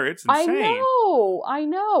corner. It's insane. I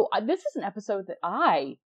know. This is an episode that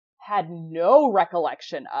I had no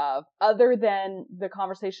recollection of, other than the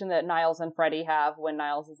conversation that Niles and Freddie have when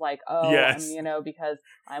Niles is like, yes. Because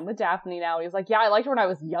I'm with Daphne now. He's like, yeah, I liked her when I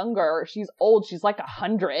was younger. She's old. She's like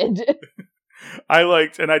 100. I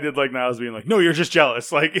did like Niles being like, no, you're just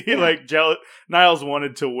jealous. Like, jealous. Niles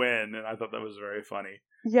wanted to win, and I thought that was very funny.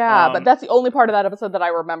 Yeah, but that's the only part of that episode that I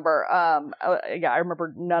remember. I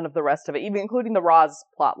remember none of the rest of it, even including the Roz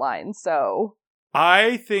plotline, so...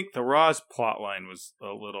 I think the Roz plotline was a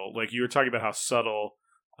little, like, you were talking about how subtle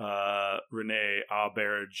Renee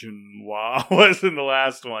Auberjonois was in the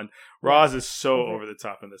last one. Roz is so over the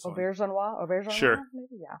top in this one. Auberjonois? Sure.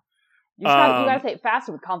 Maybe, yeah. You gotta say it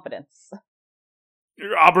faster with confidence.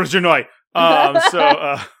 Auberjonois.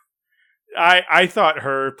 I thought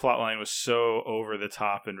her plotline was so over the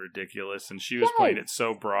top and ridiculous, and she was playing it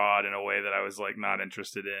so broad in a way that I was, like, not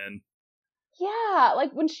interested in. Yeah,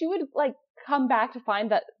 like, when she would, like, come back to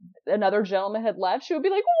find that another gentleman had left, she would be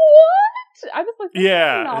like, what? I was like, this is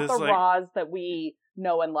not the Roz that we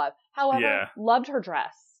know and love. However, loved her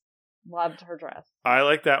dress. I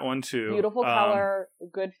like that one too. Beautiful color,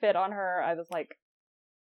 good fit on her. I was like,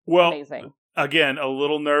 amazing. Again, a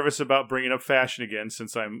little nervous about bringing up fashion again,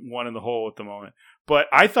 since I'm one in the hole at the moment. But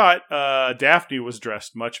I thought Daphne was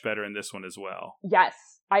dressed much better in this one as well. Yes,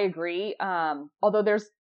 I agree. Although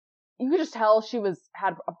you could just tell she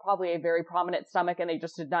had probably a very prominent stomach, and they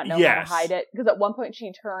just did not know how to hide it. Because at one point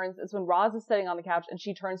she turns, it's when Roz is sitting on the couch, and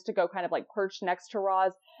she turns to go kind of like perch next to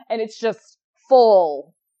Roz, and it's just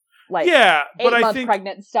full, like, 8-month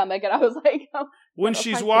pregnant stomach. And I was like, when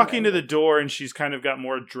she's walking to the door and she's kind of got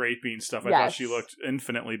more drapey and stuff, I thought she looked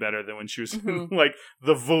infinitely better than when she was in, like,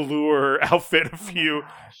 the velour outfit a few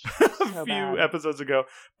episodes ago.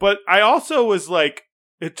 But I also was like,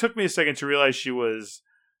 it took me a second to realize she was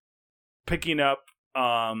picking up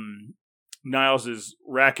Niles'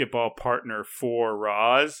 racquetball partner for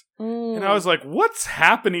Roz. And I was like, what's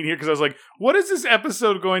happening here? Because I was like, what is this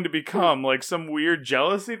episode going to become? Like, some weird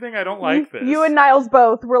jealousy thing? I don't like this. You and Niles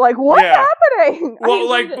both were like, what's happening? Well,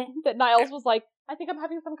 that Niles was like, I think I'm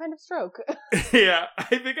having some kind of stroke. Yeah, I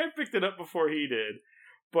think I picked it up before he did.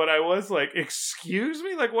 But I was like, excuse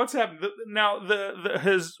me? Like, what's happening? Now,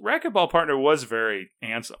 his racquetball partner was very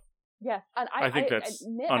handsome. Yes, and I think that's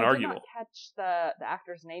unarguable. I did not catch the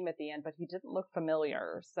actor's name at the end, but he didn't look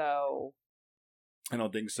familiar, so... I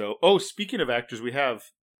don't think so. Oh, speaking of actors, we have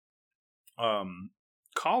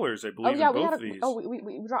callers, I believe, in both of these.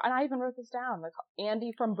 And I even wrote this down.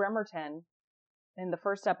 Andy from Bremerton in the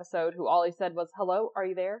first episode, who all he said was, hello, are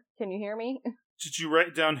you there? Can you hear me? Did you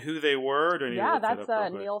write down who they were? That's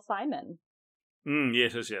Neil Simon.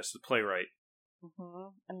 Yes, the playwright. Mm-hmm.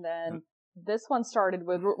 And then... This one started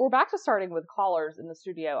with, we're back to starting with callers in the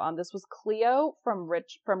studio. This was Cleo from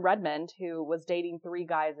Redmond, who was dating 3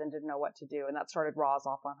 guys and didn't know what to do. And that started Roz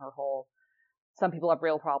off on her whole Some people have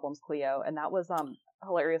real problems, Cleo, and that was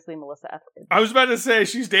hilariously Melissa Etheridge. I was about to say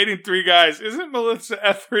she's dating 3 guys. Isn't Melissa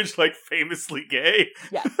Etheridge like famously gay?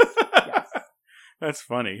 Yes. Yes. That's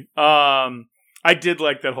funny. I did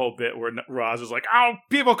like that whole bit where Roz was like, "Oh,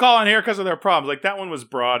 people call in here because of their problems." Like that one was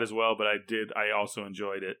broad as well, but I also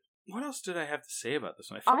enjoyed it. What else did I have to say about this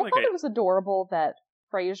one? I thought it was adorable that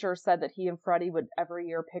Frasier said that he and Freddie would every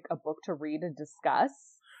year pick a book to read and discuss.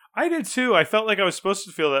 I did too. I felt like I was supposed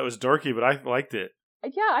to feel that was dorky, but I liked it.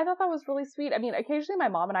 Yeah, I thought that was really sweet. I mean, occasionally my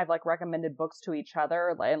mom and I have like recommended books to each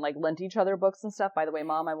other and like lent each other books and stuff. By the way,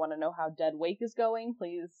 Mom, I want to know how Dead Wake is going.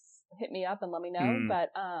 Please hit me up and let me know. But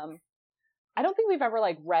I don't think we've ever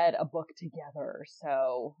like read a book together.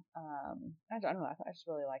 So I don't know. I just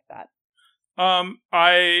really like that.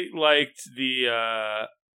 I liked the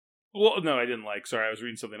well, no, I didn't like. Sorry, I was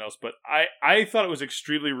reading something else. But I thought it was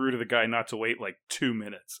extremely rude of the guy not to wait like 2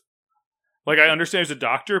 minutes. Like, I understand he's a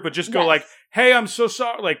doctor, but just go like, "Hey, I'm so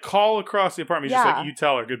sorry." Like, call across the apartment. He's just like, "You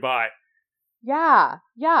tell her goodbye." Yeah,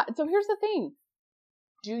 yeah. So here's the thing: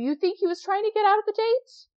 do you think he was trying to get out of the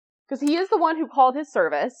date? Because he is the one who called his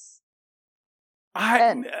service.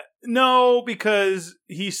 No, because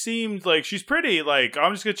he seemed like she's pretty. Like,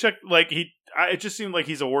 I'm just gonna check. Like it just seemed like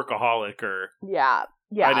he's a workaholic, or yeah.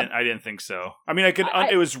 I didn't think so. I mean,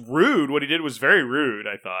 it was rude. What he did was very rude,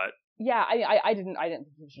 I thought. Yeah, I didn't think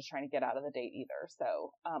he was just trying to get out of the date either.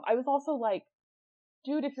 So, I was also like,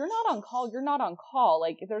 dude, if you're not on call, you're not on call.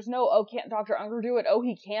 Like, if there's no, can't Dr. Unger do it? Oh,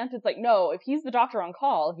 he can't. It's like, no, if he's the doctor on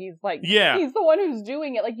call, he's like, he's the one who's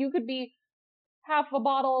doing it. Like, you could be half a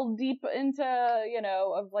bottle deep into,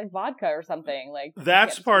 of like vodka or something. Like,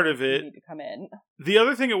 that's part of it. You need to come in. The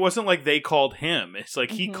other thing, it wasn't like they called him. It's like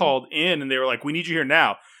he called in and they were like, "We need you here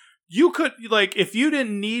now." You could, like, if you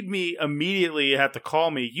didn't need me immediately, you have to call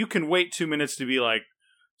me. You can wait 2 minutes to be like,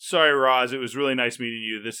 "Sorry, Roz, it was really nice meeting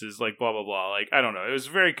you. This is like blah, blah, blah." Like, I don't know. It was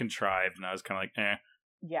very contrived, and I was kind of like, eh.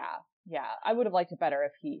 Yeah. I would have liked it better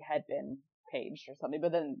if he had been paged or something,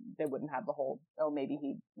 but then they wouldn't have the whole, maybe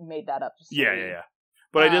he made that up. Yeah.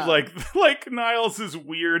 But I did like Niles'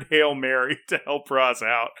 weird Hail Mary to help Roz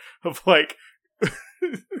out of like...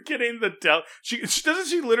 getting the deli. Doesn't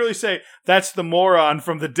she literally say that's the moron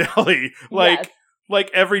from the deli? Like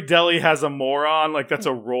every deli has a moron. Like that's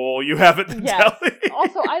a role you have at the deli.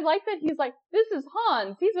 Also, I like that he's like, "This is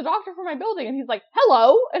Hans. He's a doctor for my building," and he's like,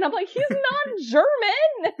 "Hello," and I'm like, "He's not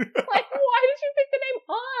German. Like, why did you pick the name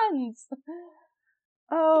Hans?"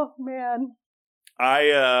 Oh man.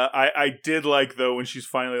 I did like though when she's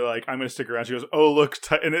finally like, "I'm gonna stick around." She goes, "Oh look,"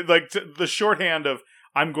 and it like the shorthand of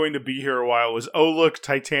 "I'm going to be here a while" was, "Oh look,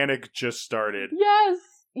 Titanic just started."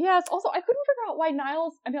 Yes. Also, I couldn't figure out why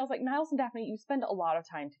Niles, I was like, Niles and Daphne, you spend a lot of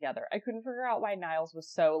time together. I couldn't figure out why Niles was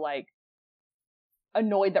so, like,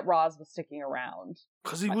 annoyed that Roz was sticking around.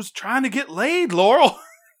 Because he was trying to get laid, Laurel.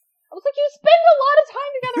 I was like, you spend a lot of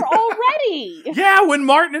time together already! Yeah, when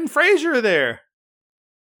Martin and Frasier are there.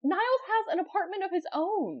 Niles has an apartment of his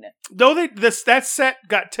own. No, that set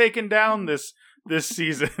got taken down this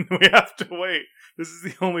season. We have to wait. This is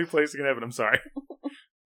the only place it can happen. I'm sorry.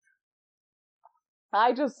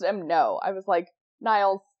 I just am no. I was like,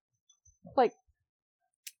 Niles, like,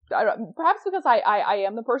 I don't, perhaps because I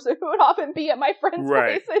am the person who would often be at my friends'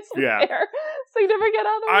 places with their significant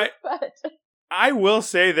others, but... I will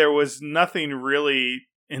say there was nothing really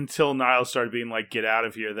until Niles started being like, "Get out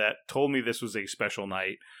of here," that told me this was a special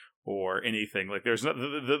night or anything. Like, there's no,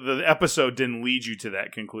 the episode didn't lead you to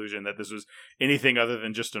that conclusion that this was anything other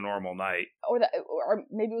than just a normal night. Or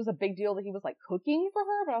maybe it was a big deal that he was like cooking for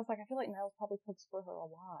her, but I was like, I feel like Niles probably cooks for her a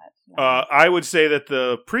lot. I would say that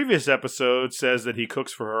the previous episode says that he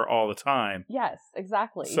cooks for her all the time. Yes,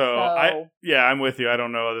 exactly. So I'm with you. I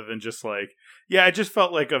don't know, other than just like, it just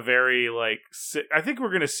felt like a very like, I think we're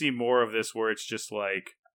going to see more of this where it's just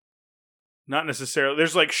like, not necessarily,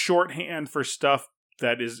 there's like shorthand for stuff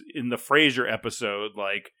that is in the Frasier episode,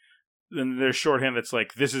 like, then there's shorthand that's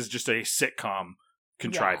like, this is just a sitcom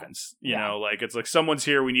contrivance. You know, like, it's like, someone's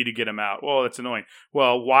here, we need to get him out. Well, that's annoying.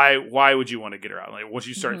 Well, why would you want to get her out? Like, once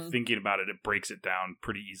you start thinking about it, it breaks it down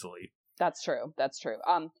pretty easily. That's true.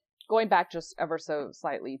 Going back just ever so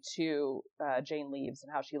slightly to Jane Leaves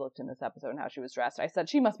and how she looked in this episode and how she was dressed, I said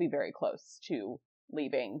she must be very close to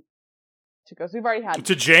leaving to go. So we've already had...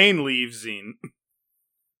 To Jane Leaves zine.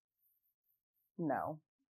 No,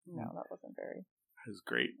 that wasn't very... It was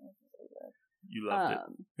great. You loved it.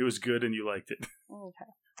 It was good and you liked it. Okay.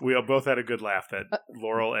 We all both had a good laugh that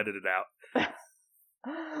Laurel edited out.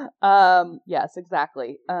 Yes,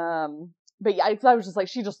 exactly. But yeah, I was just like,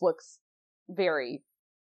 she just looks very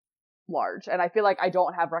large. And I feel like I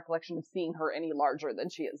don't have recollection of seeing her any larger than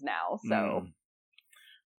she is now. So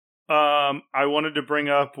I wanted to bring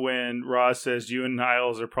up when Roz says you and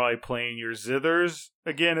Niles are probably playing your zithers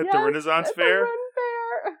again at the Renaissance Fair.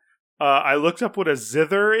 I looked up what a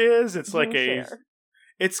zither is. It's like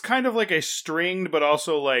it's kind of like a stringed, but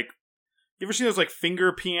also like, you ever seen those like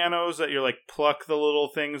finger pianos that you're like pluck the little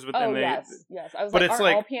things, but then yes. I was like,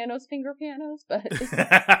 are all pianos finger pianos? But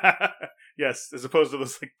yes, as opposed to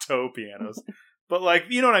those like toe pianos. But like,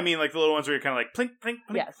 you know what I mean? Like the little ones where you're kind of like plink, plink,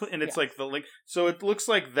 plink, plink, and it's like the link. So it looks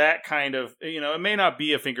like that kind of, it may not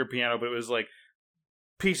be a finger piano, but it was like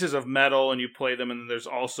pieces of metal and you play them, and then there's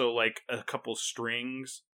also like a couple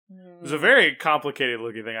strings. It was a very complicated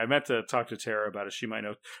looking thing. I meant to talk to Tara about it. She might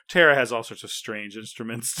know. Tara has all sorts of strange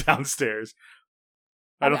instruments downstairs.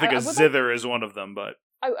 I don't think a zither is one of them, but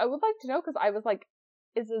I would like to know, because I was like,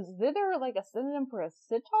 is a zither like a synonym for a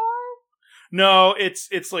sitar? No,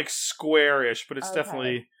 it's like squarish, but it's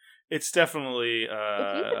definitely if you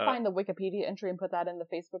could find the Wikipedia entry and put that in the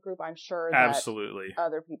Facebook group, I'm sure that absolutely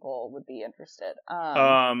other people would be interested.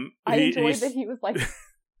 I enjoyed that he was like,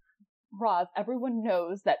 Roz, everyone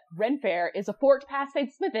knows that Ren Fair is a fort past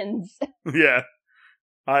St. Swithin's. Yeah.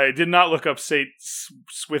 I did not look up St.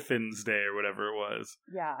 Swithin's Day or whatever it was.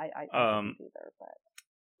 Yeah, I didn't either,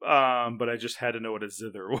 but I just had to know what a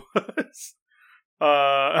zither was.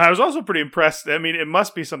 I was also pretty impressed. I mean, it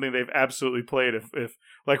must be something they've absolutely played if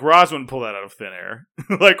like Roz wouldn't pull that out of thin air.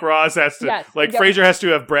 Like Roz has to, Frasier has to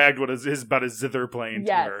have bragged about his zither playing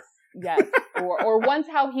to her. Yes, or once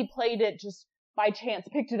how he played it just by chance,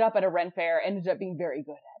 picked it up at a Ren Fair, ended up being very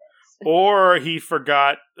good at it. Or he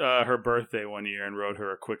forgot her birthday one year and wrote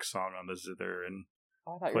her a quick song on the zither and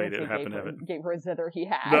played it. Gave her a zither he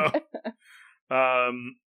had. No.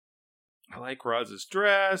 I like Roz's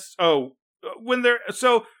dress. Oh,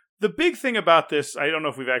 so the big thing about this, I don't know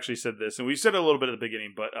if we've actually said this, and we said it a little bit at the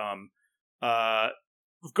beginning, but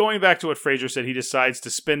going back to what Frasier said, he decides to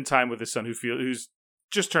spend time with his son who's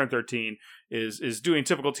just turned 13, is doing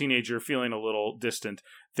typical teenager, feeling a little distant.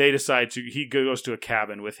 He goes to a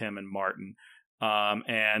cabin with him and Martin.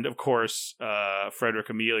 And of course, Frederick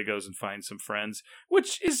immediately goes and finds some friends,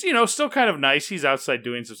 which is, still kind of nice. He's outside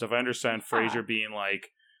doing some stuff. I understand Frasier being like,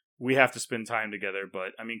 we have to spend time together, but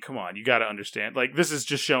I mean, come on, you got to understand. Like, this is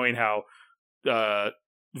just showing how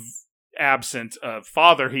absent a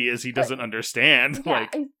father he is. He doesn't understand. Yeah,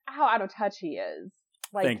 how out of touch he is.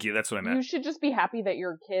 Like, thank you. That's what I meant. You should just be happy that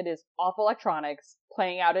your kid is off electronics,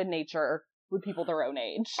 playing out in nature with people their own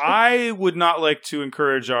age. I would not like to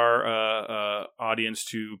encourage our audience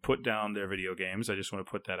to put down their video games. I just want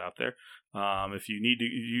to put that out there. If you need to,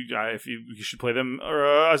 you should play them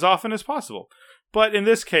as often as possible. But in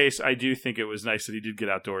this case, I do think it was nice that he did get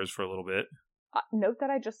outdoors for a little bit. Note that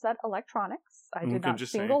I just said electronics. I did not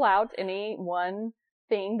single out any one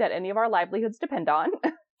thing that any of our livelihoods depend on.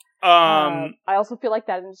 I also feel like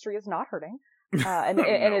that industry is not hurting, and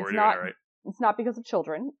it's not. Right. It's not because of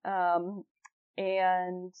children. I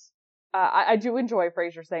do enjoy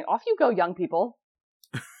Frasier saying, "Off you go, young people."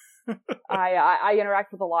 I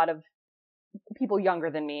interact with a lot of people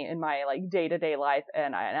younger than me in my like day-to-day life,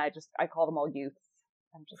 and I call them all youths.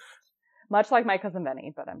 I'm just much like my cousin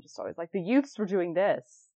Benny, but I'm just always like, the youths were doing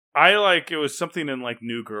this. It was something in like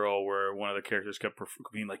New Girl where one of the characters kept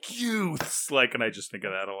being like youths, like, and I just think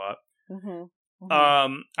of that a lot. Mm-hmm.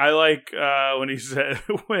 Mm-hmm. I like when he said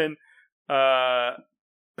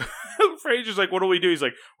Frasier's like, what do we do? He's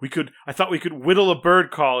like, I thought we could whittle a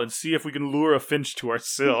bird call and see if we can lure a finch to our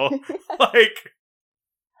sill. Like,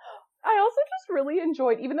 I also just really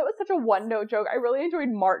enjoyed, even though it was such a one-note joke, I really enjoyed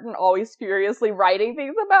Martin always furiously writing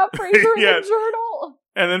things about Frasier in the journal.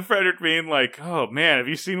 And then Frederick being like, oh man, have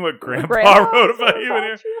you seen what Grandpa wrote about you in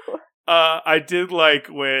here? I did like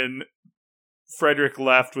when Frederick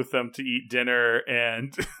left with them to eat dinner,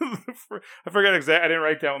 and I forgot exactly, I didn't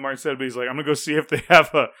write down what Martin said, but he's like, I'm going to go see if they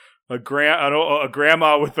have a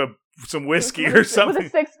grandma with some whiskey or something.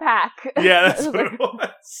 With a 6-pack. Yeah, that's what it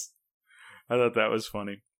was. I thought that was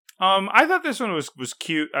funny. I thought this one was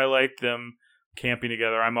cute. I liked them camping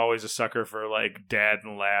together. I'm always a sucker for like dad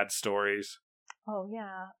and lad stories. Oh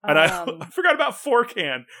yeah. And I forgot about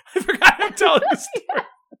Forkhand. I forgot to tell this story. Yeah.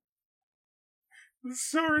 It's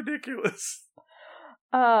so ridiculous.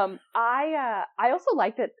 I also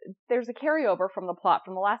like that there's a carryover from the plot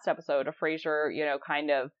from the last episode of Frasier,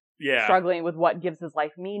 kind of struggling with what gives his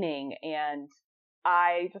life meaning, and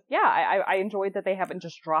I enjoyed that they haven't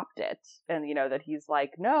just dropped it, and that he's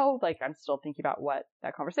like, no, like I'm still thinking about what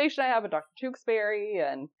that conversation I have with Dr. Tewksbury,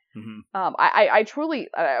 and I truly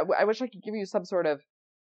I wish I could give you some sort of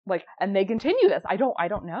like, and they continue this. I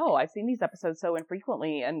don't know. I've seen these episodes so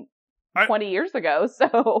infrequently, and 20 years ago,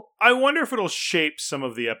 so... I wonder if it'll shape some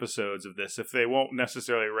of the episodes of this, if they won't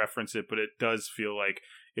necessarily reference it, but it does feel like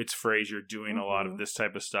it's Frasier doing a lot of this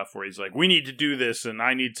type of stuff where he's like, we need to do this, and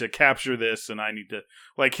I need to capture this, and I need to...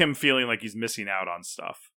 Like, him feeling like he's missing out on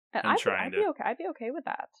stuff. And I'd be okay with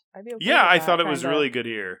that. I thought it was really good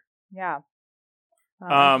here. Yeah.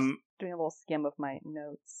 I'm just doing a little skim of my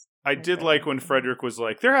notes. I did like when Frederick was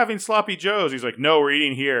like, they're having sloppy joes. He's like, no, we're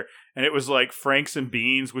eating here. And it was like Franks and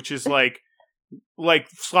beans, which is like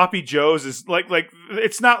sloppy joes is like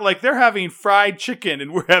it's not like they're having fried chicken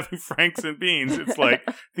and we're having Franks and beans. It's like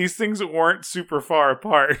these things weren't super far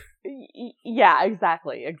apart. Yeah,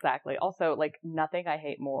 exactly. Also, like, nothing I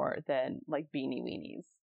hate more than like beanie weenies.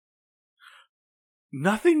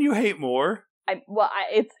 Nothing you hate more?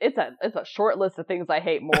 It's a short list of things I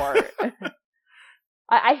hate more.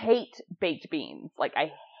 I hate baked beans. Like,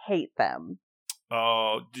 I hate them.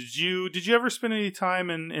 Oh, did you ever spend any time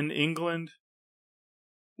in England?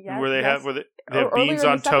 Yeah, where they have beans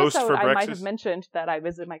on toast for breakfast? I might have mentioned that I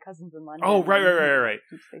visited my cousins in London. Oh, right.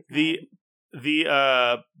 Did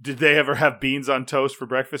they ever have beans on toast for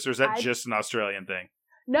breakfast, or is that just an Australian thing?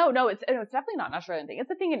 No, it's definitely not an Australian thing.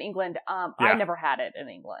 It's a thing in England. I never had it in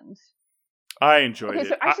England. I enjoyed it.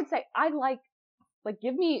 So I should say I like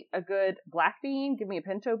give me a good black bean, give me a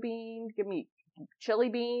pinto bean, give me chili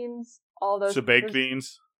beans, all those. So baked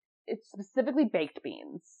beans? It's specifically baked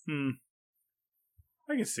beans.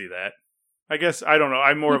 I can see that. I guess, I don't know.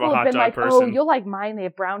 I'm more of a hot dog person. Oh, you'll like mine. They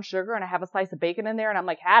have brown sugar and I have a slice of bacon in there. And I'm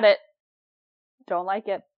like, had it. Don't like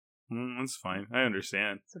it. That's fine. I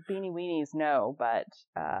understand. So beanie weenies, no. But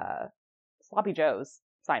sloppy joes,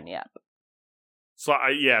 sign me up. So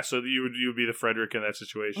you would be the Frederick in that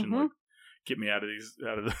situation. Like, get me out of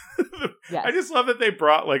the. Yes. I just love that they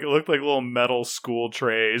brought it looked like little metal school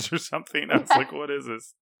trays or something. I was like, what is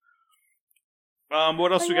this?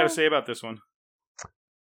 What else we got to say about this one?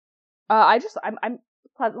 I'm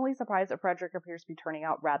pleasantly surprised that Frederick appears to be turning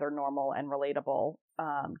out rather normal and relatable,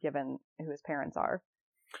 given who his parents are.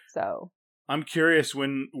 So I'm curious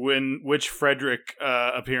which Frederick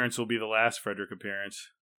appearance will be the last Frederick appearance.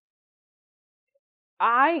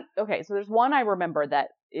 So there's one I remember that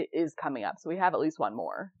is coming up, so we have at least one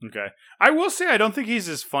more. Okay. I will say I don't think he's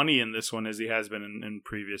as funny in this one as he has been in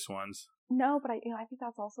previous ones. No, but I think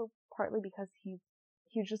that's also partly because he's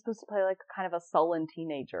just supposed to play like kind of a sullen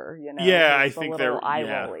teenager, you know? Yeah, I think they're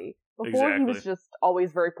eye-rolly. Before he was just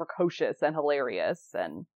always very precocious and hilarious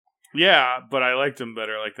and... Yeah, but I liked him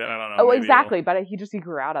better like that. I don't know. Oh, exactly, but he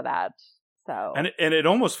grew out of that. So and it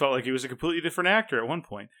almost felt like he was a completely different actor at one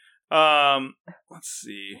point. Let's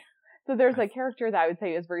see. So there's a character that I would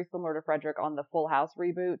say is very similar to Frederick on the Full House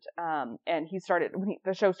reboot. And he started, when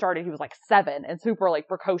the show started, he was like 7 and super like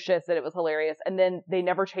precocious and it was hilarious. And then they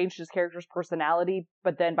never changed his character's personality.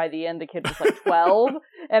 But then by the end, the kid was like 12.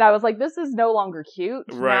 And I was like, this is no longer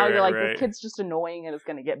cute. Now you're like, this kid's just annoying and is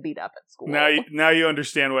going to get beat up at school. Now you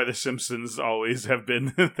understand why the Simpsons always have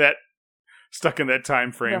been that stuck in that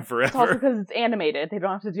time frame forever. It's also because it's animated. They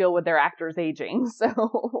don't have to deal with their actors aging.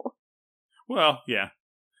 So, well, yeah.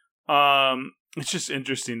 It's just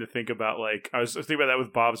interesting to think about. Like, I was thinking about that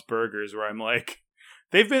with Bob's Burgers, where I'm like,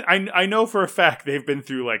 I know for a fact they've been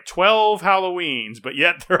through like 12 Halloweens, but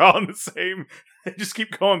yet they're all in the same. They just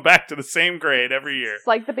keep going back to the same grade every year. It's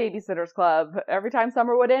like the Babysitter's Club. Every time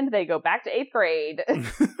summer would end, they go back to 8th grade.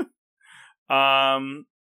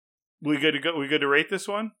 We good to go? We good to rate this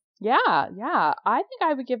one? Yeah. I think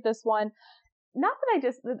I would give this one. Not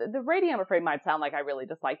that the rating, I'm afraid, might sound like I really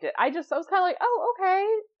disliked it. I was kind of like, oh, okay.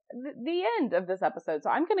 The end of this episode. So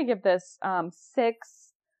I'm going to give this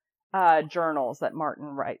 6 journals that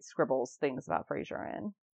Martin scribbles things about Frasier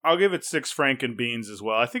in. I'll give it 6 Franken beans as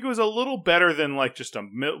well. I think it was a little better than like just a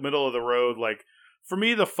middle of the road. Like for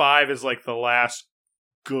me, the 5 is like the last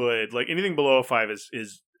good. Like anything below a 5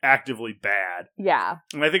 is actively bad. Yeah,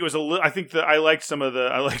 and I think it was I think that I liked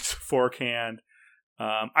I liked Fork Hand.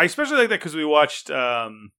 I especially like that because we watched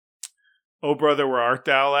Oh Brother, Where Art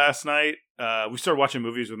Thou last night. We started watching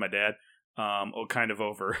movies with my dad, kind of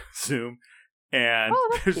over Zoom. And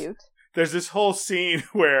that's cute. There's this whole scene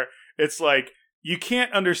where it's like, you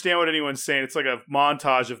can't understand what anyone's saying. It's like a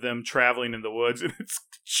montage of them traveling in the woods. And it's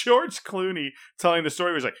George Clooney telling the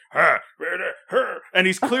story. He's like, her. And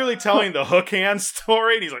he's clearly telling the hook hand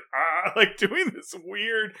story. And he's like doing this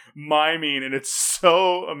weird miming. And it's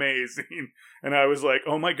so amazing. And I was like,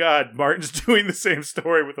 oh my God, Martin's doing the same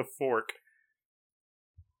story with a fork.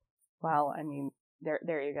 Well, I mean,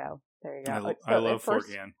 there you go. I love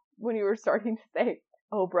Forkhand. When you were starting to say,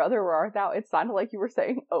 "Oh brother, where art thou?" it sounded like you were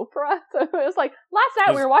saying Oprah. So it was like last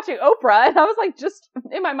night we were watching Oprah, and I was like, just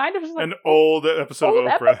in my mind, it was just like an old episode of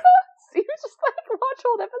Oprah. Episodes? just like watch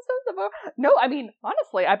old episodes of. No, I mean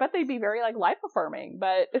honestly, I bet they'd be very like life affirming.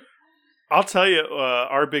 But I'll tell you,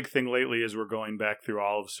 our big thing lately is we're going back through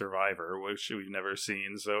all of Survivor, which we've never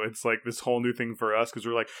seen. So it's like this whole new thing for us because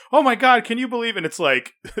we're like, oh my god, can you believe? And it's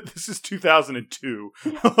like this is 2002.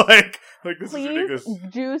 like this Please is ridiculous.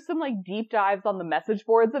 Do some like deep dives on the message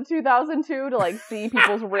boards of 2002 to like see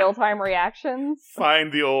people's real time reactions.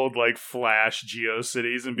 Find the old like Flash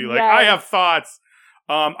GeoCities and be like, I have thoughts.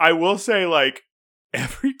 I will say like.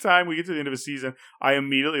 Every time we get to the end of a season, I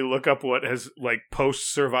immediately look up what has like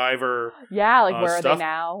post-Survivor. Yeah, like where stuff. are they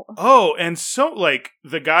now? Oh, and so like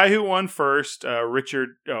the guy who won first,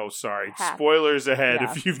 Richard. Oh, sorry, spoilers ahead. Yeah.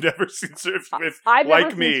 If you've never seen, I've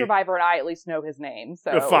never seen Survivor, and I at least know his name.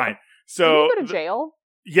 So fine. So did he go to jail?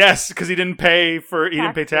 Yes, because he didn't pay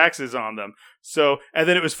taxes on them. So, and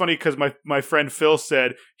then it was funny because my friend Phil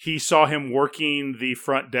said he saw him working the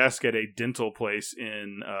front desk at a dental place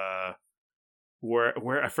in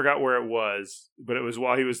where I forgot where it was, but it was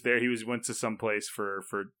while he was there. He went to some place for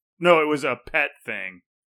no, it was a pet thing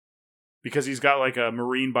because he's got like a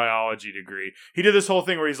marine biology degree. He did this whole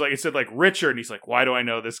thing where he's like, it said like Richard, and he's like, why do I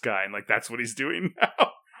know this guy? And like that's what he's doing now.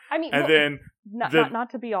 I mean, and then not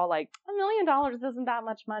to be all like $1 million isn't that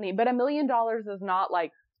much money, but $1 million is not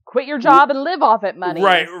like quit your job and live off it money.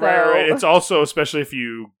 Right. It's also, especially if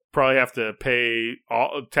you probably have to pay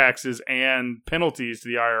all taxes and penalties to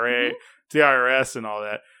the IRA. Mm-hmm. The IRS and all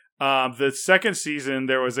that. The second season,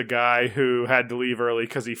 there was a guy who had to leave early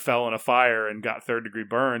because he fell in a fire and got third-degree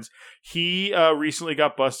burns. He recently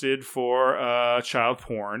got busted for child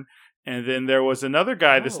porn. And then there was another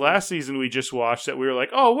guy this last season we just watched that we were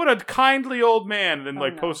like, oh, what a kindly old man. And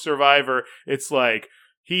then post-Survivor, it's like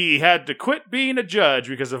he had to quit being a judge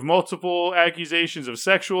because of multiple accusations of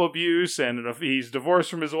sexual abuse. And he's divorced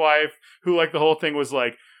from his wife, who like the whole thing was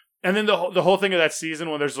like, and then the whole thing of that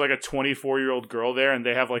season when there's like a 24-year-old girl there and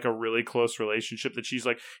they have like a really close relationship that she's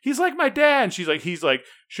like, he's like my dad. And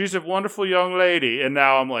she's a wonderful young lady. And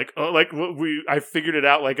now I'm like, oh, like I figured it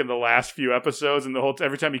out like in the last few episodes and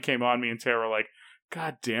every time he came on, me and Tara were like,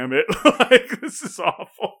 God damn it. Like, this is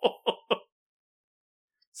awful.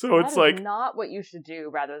 So it's like not what you should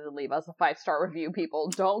do rather than leave us a 5-star review,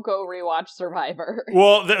 people. Don't go rewatch Survivor.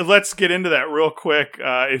 Well, let's get into that real quick.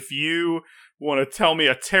 If you want to tell me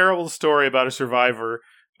a terrible story about a Survivor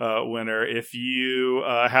winner, if you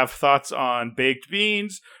have thoughts on baked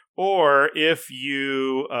beans, or if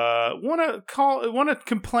you want to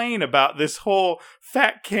complain about this whole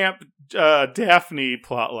Fat Camp Daphne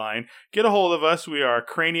plotline, get a hold of us. We are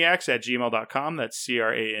craniacs@gmail.com. That's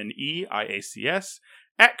CRANEIACS.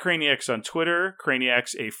 At Craniacs on Twitter,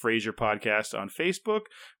 Craniacs, a Frasier podcast on Facebook.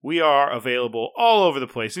 We are available all over the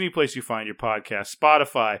place. Any place you find your podcast,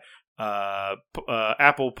 Spotify,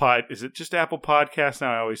 Apple Pod. Is it just Apple Podcasts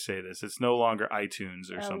now? I always say this. It's no longer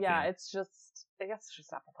iTunes or something. Yeah, I guess it's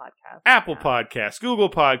just Apple Podcasts. Apple Podcasts,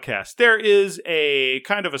 Google Podcasts. There is a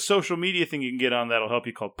kind of a social media thing you can get on that'll help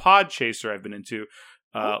you called Podchaser I've been into.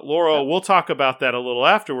 Laurel, we'll talk about that a little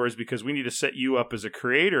afterwards because we need to set you up as a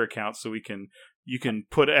creator account so you can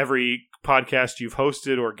put every podcast you've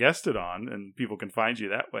hosted or guested on, and people can find you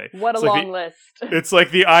that way. What a long list. It's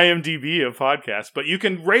like the IMDb of podcasts, but you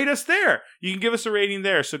can rate us there. You can give us a rating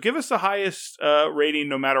there. So give us the highest rating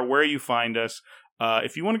no matter where you find us.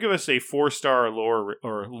 If you want to give us a 4-star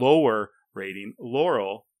or lower rating,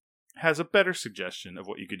 Laurel has a better suggestion of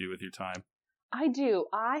what you could do with your time. I do.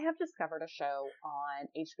 I have discovered a show on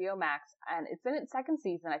HBO Max, and it's in its second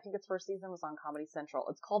season. I think its first season was on Comedy Central.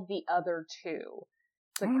 It's called The Other Two.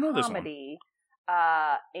 It's a comedy.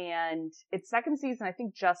 And its second season, I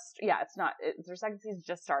think their second season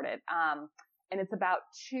just started. And it's about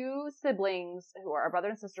two siblings who are a brother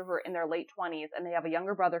and sister who are in their late 20s, and they have a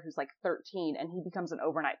younger brother who's like 13, and he becomes an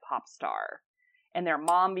overnight pop star. And their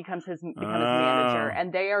mom becomes his manager,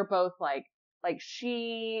 and they are both like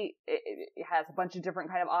she has a bunch of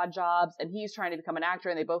different kind of odd jobs, and he's trying to become an actor,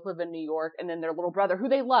 and they both live in New York. And then their little brother, who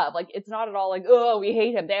they love, like it's not at all like, oh, we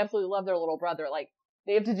hate him. They absolutely love their little brother. Like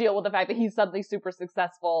they have to deal with the fact that he's suddenly super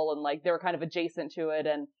successful, and like they're kind of adjacent to it.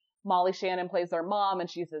 And Molly Shannon plays their mom, and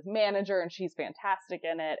she's his manager, and she's fantastic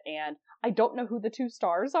in it. And I don't know who the two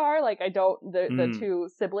stars are. Like the two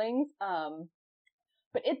siblings.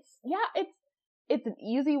 But it's an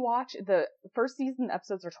easy watch. The first season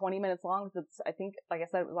episodes are 20 minutes long. I think, like I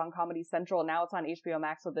said, it was on Comedy Central. Now it's on HBO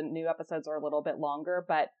Max, so the new episodes are a little bit longer.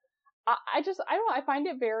 But I don't know. I find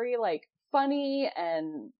it very like funny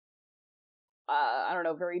and I don't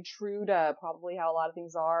know, very true to probably how a lot of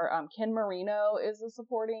things are. Ken Marino is a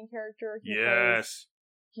supporting character. Yes.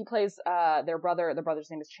 He plays their brother. The brother's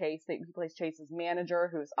name is Chase. He plays Chase's manager,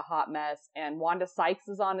 who's a hot mess. And Wanda Sykes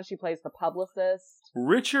is on, and she plays the publicist.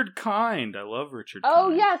 Richard Kind. I love Richard Kind. Oh,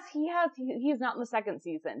 yes. He's not in the second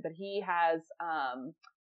season, but he has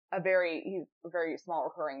a very small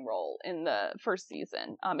recurring role in the first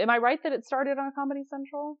season. Am I right that it started on Comedy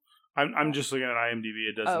Central? I'm just looking at IMDb.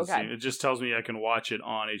 It doesn't seem. It just tells me I can watch it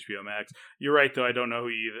on HBO Max. You're right, though. I don't know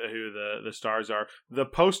who the stars are. The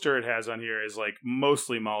poster it has on here is like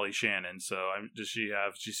mostly Molly Shannon. So she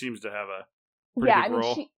seems to have a pretty big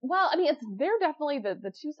role. They're definitely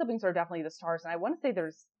the two siblings are definitely the stars, and I want to say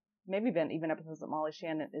there's maybe been even episodes that Molly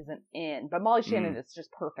Shannon isn't in, but Molly Shannon is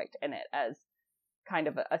just perfect in it as kind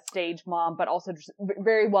of a stage mom, but also just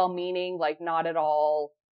very well-meaning, like not at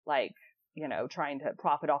all like, trying to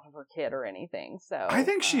profit off of her kid or anything. So I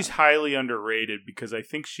think she's highly underrated because I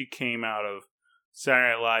think she came out of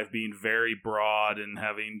Saturday Night Live being very broad and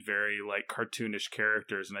having very like cartoonish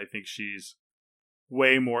characters, and I think she's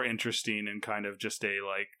way more interesting in kind of just a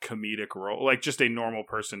like comedic role, like just a normal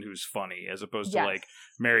person who's funny, as opposed to like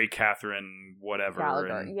Mary Catherine whatever.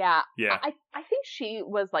 Gallagher. Yeah. I think she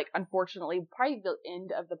was like, unfortunately, probably the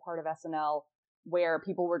end of the part of SNL where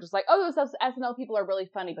people were just like, oh, those SNL people are really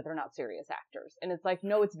funny, but they're not serious actors. And it's like,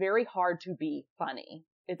 no, it's very hard to be funny.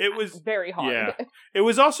 It was very hard. Yeah. It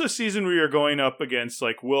was also a season where you're going up against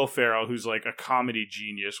like Will Ferrell, who's like a comedy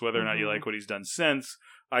genius, whether or not you like what he's done since.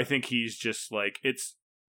 I think he's just like,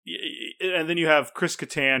 and then you have Chris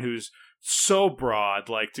Kattan, who's so broad,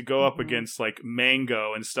 like to go up against like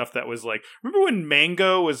Mango and stuff that was like, remember when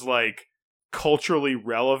Mango was like culturally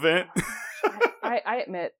relevant? I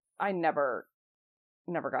admit, I never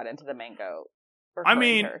got into the Mango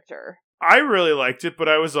character. I really liked it, but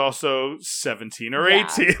I was also 17 or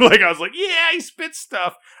 18. Like, I was like, yeah, he spits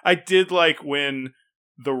stuff. I did like when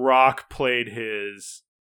The Rock played his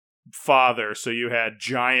father, so you had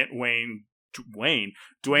giant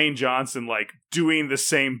Dwayne Johnson, like, doing the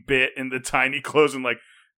same bit in the tiny clothes and like,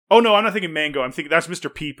 oh no, I'm not thinking Mango. I'm thinking that's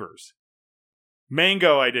Mr. Peepers.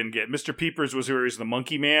 Mango I didn't get. Mr. Peepers was where he was the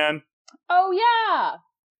monkey man. Oh, yeah.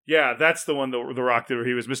 Yeah, that's the one the Rock did where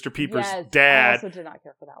he was Mr. Peepers' dad. I also did not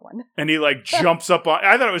care for that one. And he like jumps up on...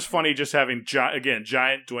 I thought it was funny just having,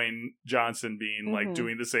 giant Dwayne Johnson being like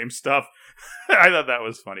doing the same stuff. I thought that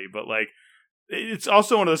was funny, but like it's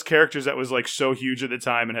also one of those characters that was like so huge at the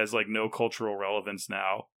time and has like no cultural relevance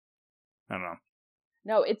now. I don't know.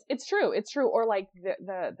 No, it's true. It's true. Or like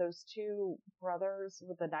those two brothers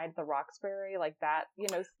with the Night at the Roxbury, like that,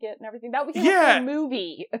 skit and everything. That became a whole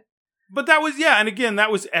movie. But that was, and again,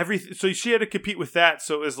 that was everything. So she had to compete with that.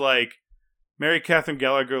 So it was like Mary Catherine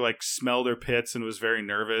Gallagher like smelled her pits and was very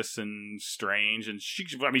nervous and strange. And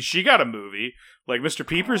she got a movie. Like Mr.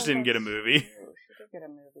 Peepers didn't get a movie. She did get a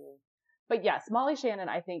movie. But yes, Molly Shannon,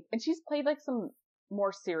 I think, and she's played like some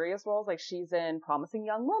more serious roles. Like she's in Promising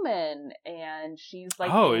Young Woman, and she's like,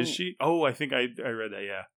 is she? Oh, I think I read that.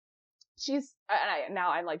 Yeah.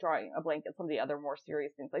 Now I'm like drawing a blank at some of the other more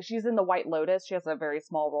serious things. Like she's in The White Lotus. She has a very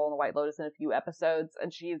small role in The White Lotus in a few episodes,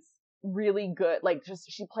 and she's really good. Like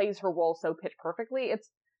she plays her role so pitch perfectly.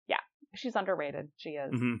 She's underrated. She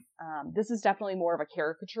is. Mm-hmm. This is definitely more of a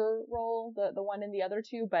caricature role, the one in the other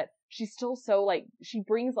two, but she's still so like, she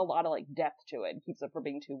brings a lot of like depth to it and keeps it from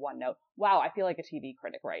being too one note. Wow, I feel like a TV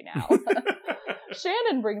critic right now.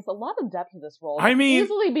 Shannon brings a lot of depth to this role. I mean,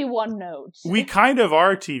 easily be one note. We kind of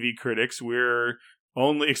are TV critics. We're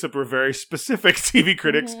very specific TV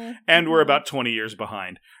critics, and we're about 20 years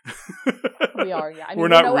behind. We are, yeah. I mean, we're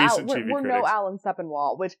not recent TV critics. We're no Alan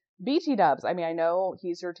Sepinwall, which BT Dubs, I mean, I know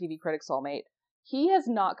he's your TV critic soulmate. He has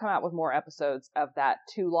not come out with more episodes of that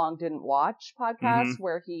Too Long Didn't Watch podcast,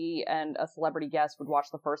 where he and a celebrity guest would watch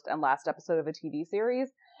the first and last episode of a TV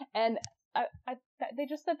series. And they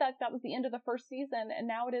just said that was the end of the first season, and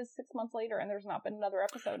now it is 6 months later, and there's not been another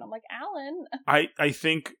episode. And I'm like, Alan. I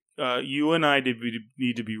think you and I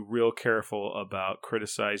need to be real careful about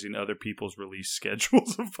criticizing other people's release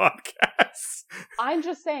schedules of podcasts. I'm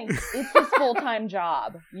just saying, it's his full-time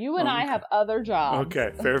job. You and I have other jobs.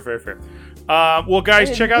 Okay, fair. Well,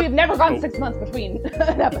 guys, check out... We've never gone 6 months between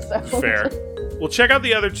an episode. Fair. Well, check out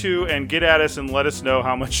the other two and get at us and let us know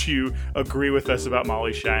how much you agree with us about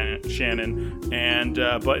Molly Shannon. And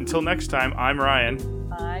but until next time, I'm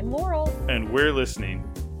Ryan. I'm Laurel. And we're listening.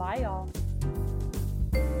 Bye, y'all.